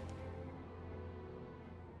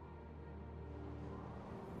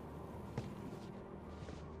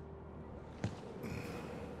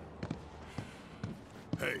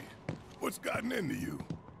 Hey, what's gotten into you?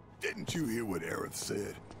 Didn't you hear what Aerith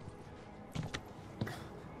said?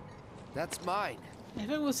 That's mine. If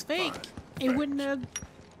it was fake, it wouldn't have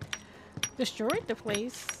destroyed the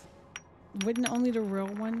place. Wouldn't only the real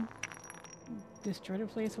one destroy the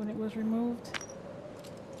place when it was removed?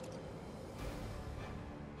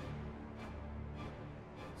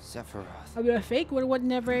 Sephiroth. I mean, a fake would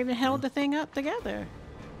never even held the thing up together.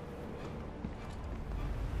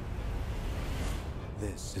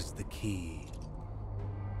 This is the key,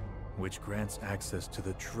 which grants access to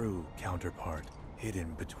the true counterpart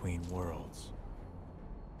hidden between worlds.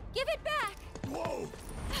 Give it back! Whoa!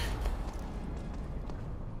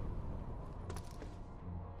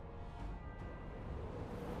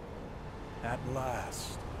 At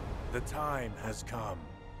last, the time has come.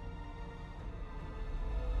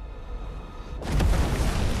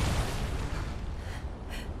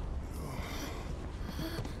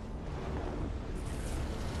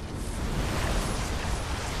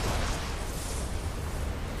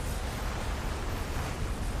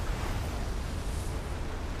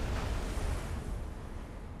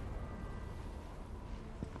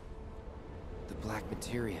 The black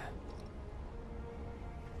materia.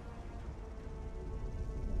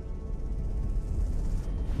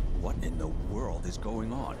 What in the world is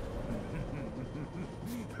going on?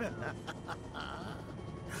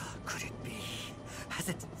 Could it be? Has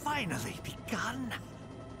it finally begun?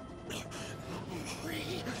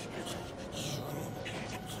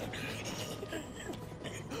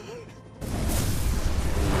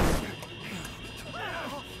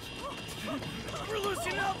 We're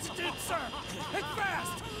losing altitude, sir! Head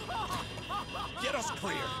fast! Get us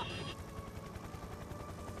clear!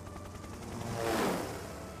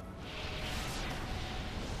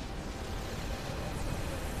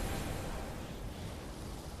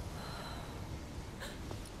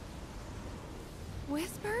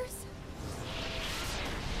 Whispers?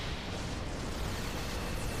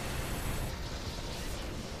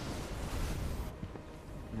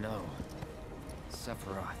 No.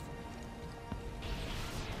 Sephiroth.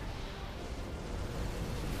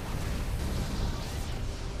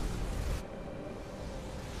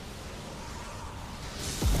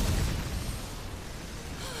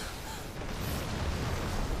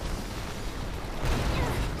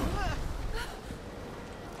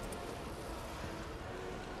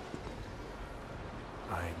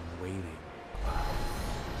 I'm waiting.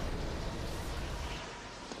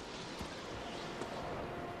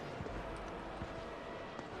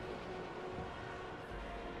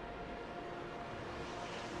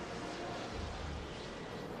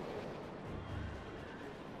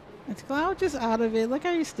 It's Cloud just out of it. Look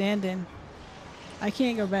how you're standing. I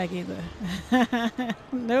can't go back either.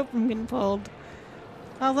 Nope, I'm getting pulled.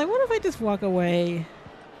 I was like, what if I just walk away?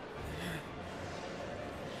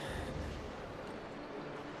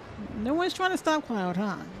 No one's trying to stop Cloud,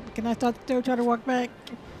 huh? Can I start to try to walk back?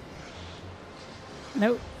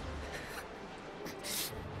 Nope.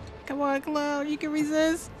 Come on, Cloud, you can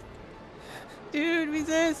resist. Dude,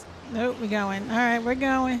 resist. Nope, we're going. All right, we're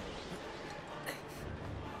going.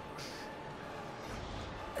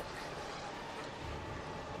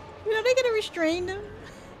 You know, they're gonna restrain them.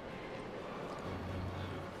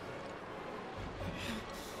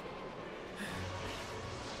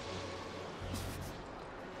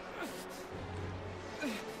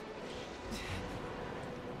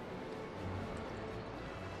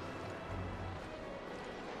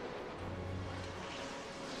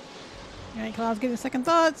 All right, Cloud's getting second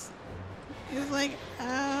thoughts. He's like,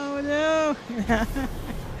 oh no.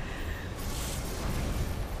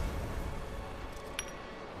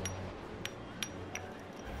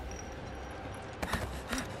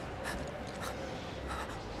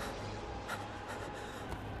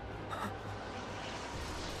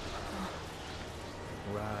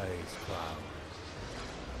 Rise, Cloud.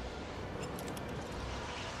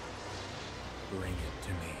 Bring it to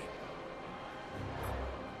me.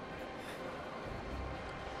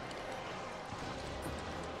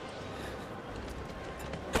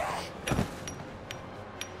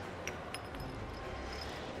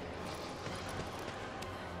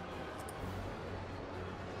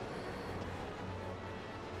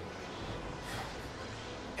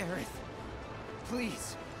 Aerith,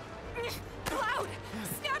 please. Cloud!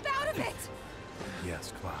 Snap out of it!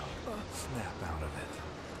 Yes, Cloud. Snap out of it.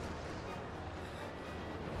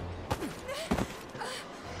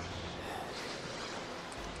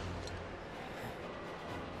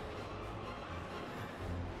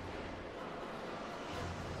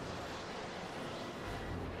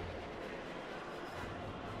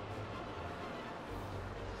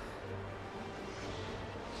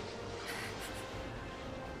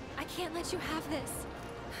 I can't let you have this.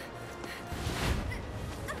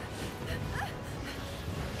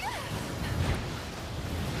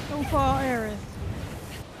 Don't fall, Aerith.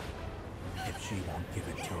 If she won't give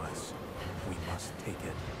it to us, we must take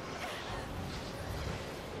it.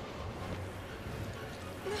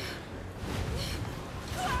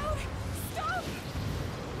 Cloud! Stop!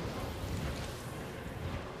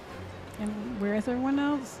 And where is everyone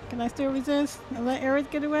else? Can I still resist and let Aerith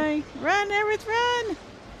get away? Run, Aerith, run!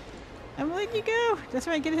 I'm letting you go. That's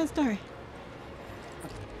right, get a head start.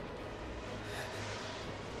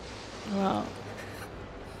 Well,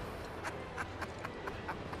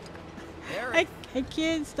 I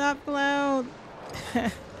can't stop Cloud.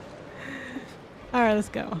 Alright, let's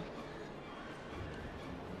go.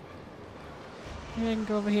 Maybe I can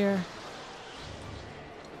go over here.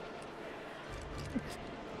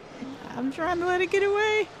 I'm trying to let it get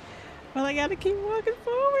away, but I gotta keep walking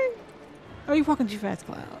forward. Oh, you're walking too fast,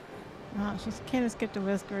 Cloud. Oh, she can't escape the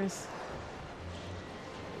whiskers.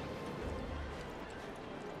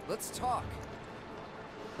 Let's talk.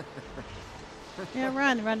 Yeah,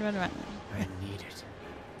 run. I need it.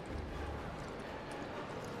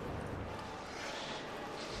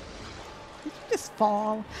 Did you just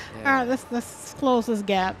fall? Yeah. All right, let's close this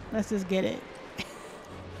gap. Let's just get it.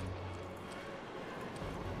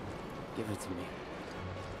 Give it to me.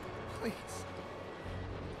 Please.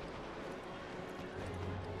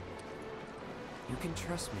 You can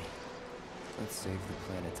trust me. Let's save the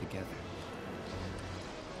planet together.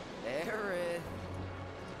 Aerith!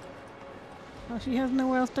 Oh, she has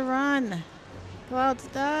nowhere else to run. Cloud,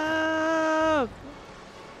 stop!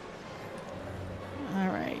 All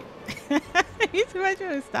right. He's trying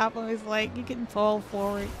to stop him. He's like, you can fall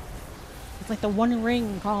forward. It's like the One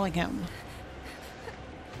Ring calling him.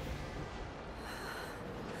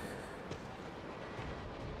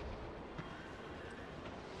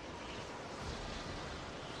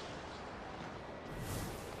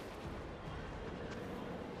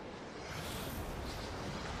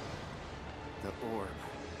 The orb.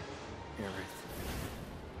 Aerith.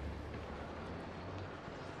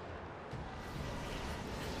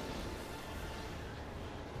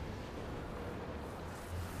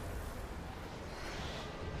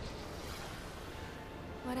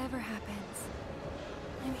 Whatever happens,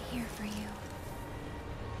 I'm here for you.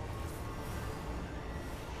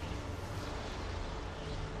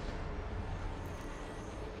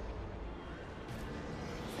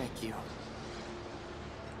 Thank you.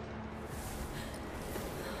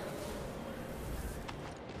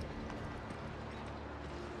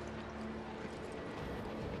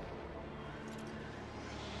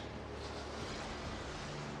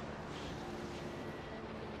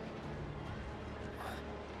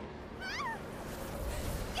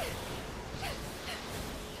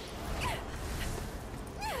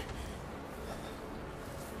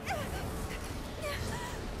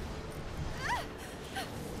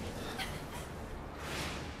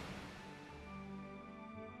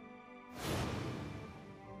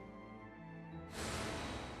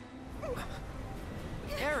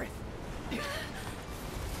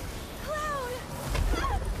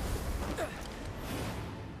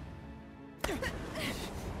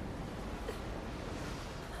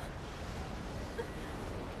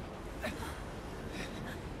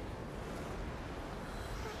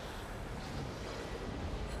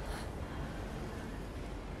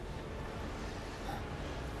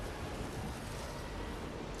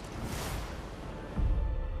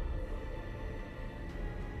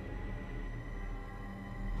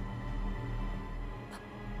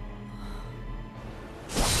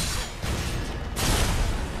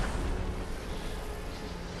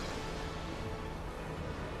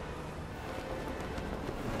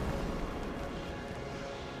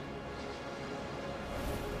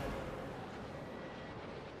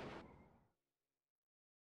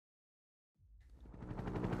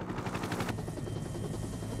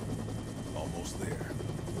 Almost there.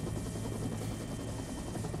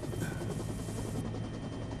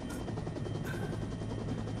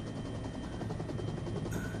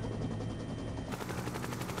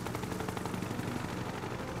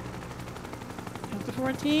 Chapter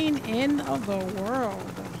 14, End of the World.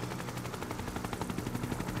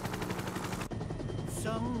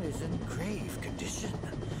 Tseng is in grave condition.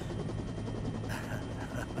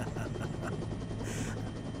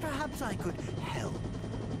 Perhaps I could help.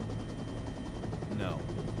 No.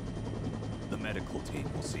 The medical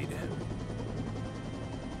team will see to him.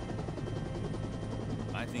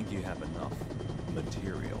 I think you have enough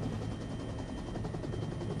material.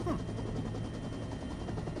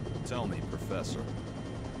 Tell me, Professor,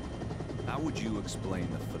 how would you explain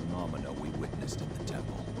the phenomena we witnessed in the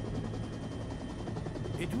temple?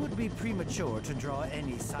 It would be premature to draw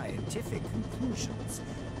any scientific conclusions.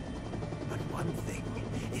 But one thing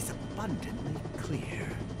is abundantly clear.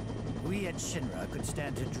 We at Shinra could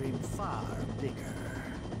stand to dream far bigger.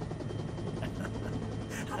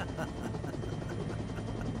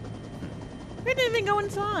 We didn't even go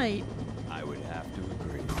inside. I would have to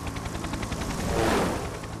agree.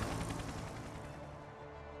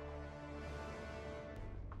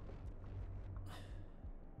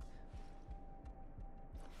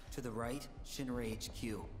 To the right, Shinra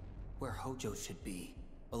HQ, where Hojo should be,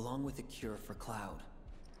 along with a cure for Cloud.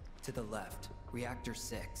 To the left, Reactor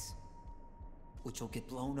 6, which will get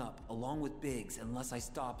blown up along with Biggs unless I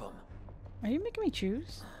stop him. Are you making me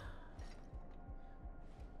choose?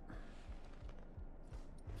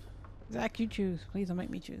 Zach, you choose. Please don't make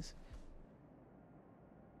me choose.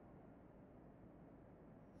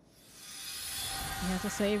 You have to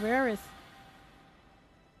save Reece.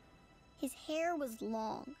 His hair was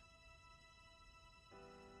long.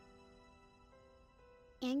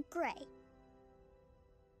 And gray.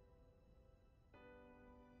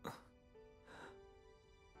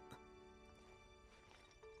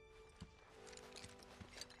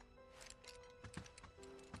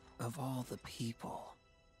 Of all the people.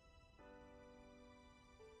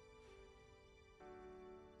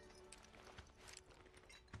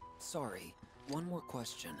 Sorry, one more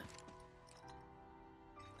question.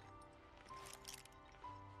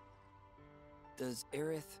 Does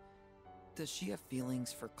she have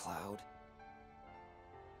feelings for Cloud?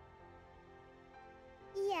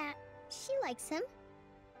 Yeah, she likes him.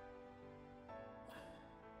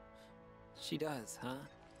 She does, huh?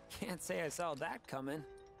 Can't say I saw that coming.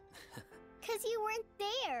 'Cause you weren't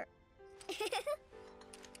there.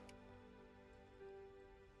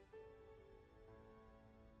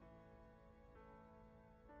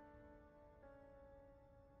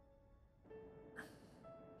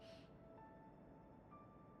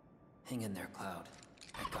 Hang in there, Cloud.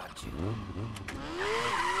 I got you.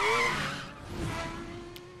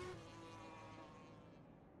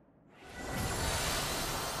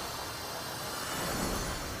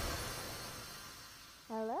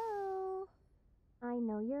 Hello? I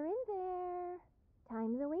know you're in there.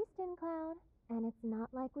 Time's a wasting, Cloud, and it's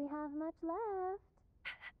not like we have much left.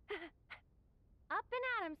 Up and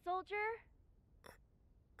at him, soldier.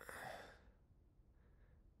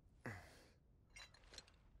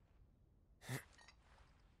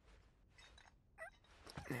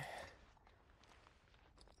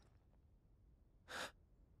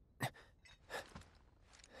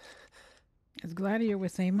 As Gladiator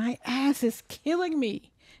would say, my ass is killing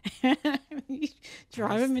me.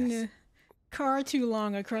 Drive him in the car too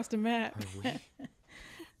long across the map.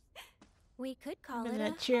 We could call In it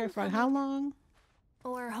that a chair for how long?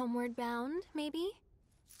 Or homeward bound, maybe?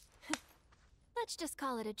 Let's just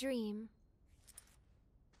call it a dream.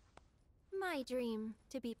 My dream,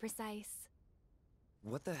 to be precise.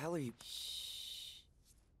 What the hell are you...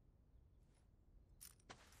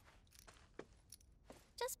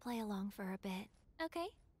 Just play along for a bit, okay?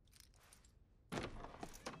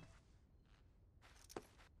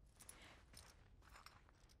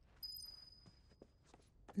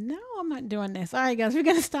 Now I'm not doing this. All right, guys, we're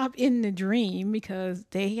gonna stop in the dream because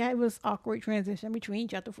they had this awkward transition between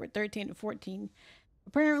chapter 13 to 14,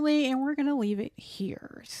 apparently, and we're gonna leave it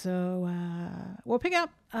here. So we'll pick up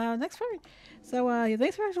next part. So yeah,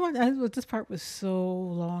 thanks for watching. This part was so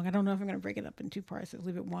long. I don't know if I'm gonna break it up in two parts. So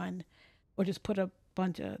leave it one, or just put a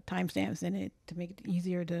bunch of timestamps in it to make it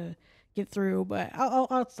easier to get through. But I'll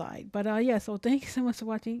outside. But yeah, so thanks so much for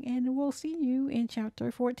watching, and we'll see you in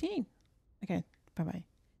chapter 14. Okay, bye bye.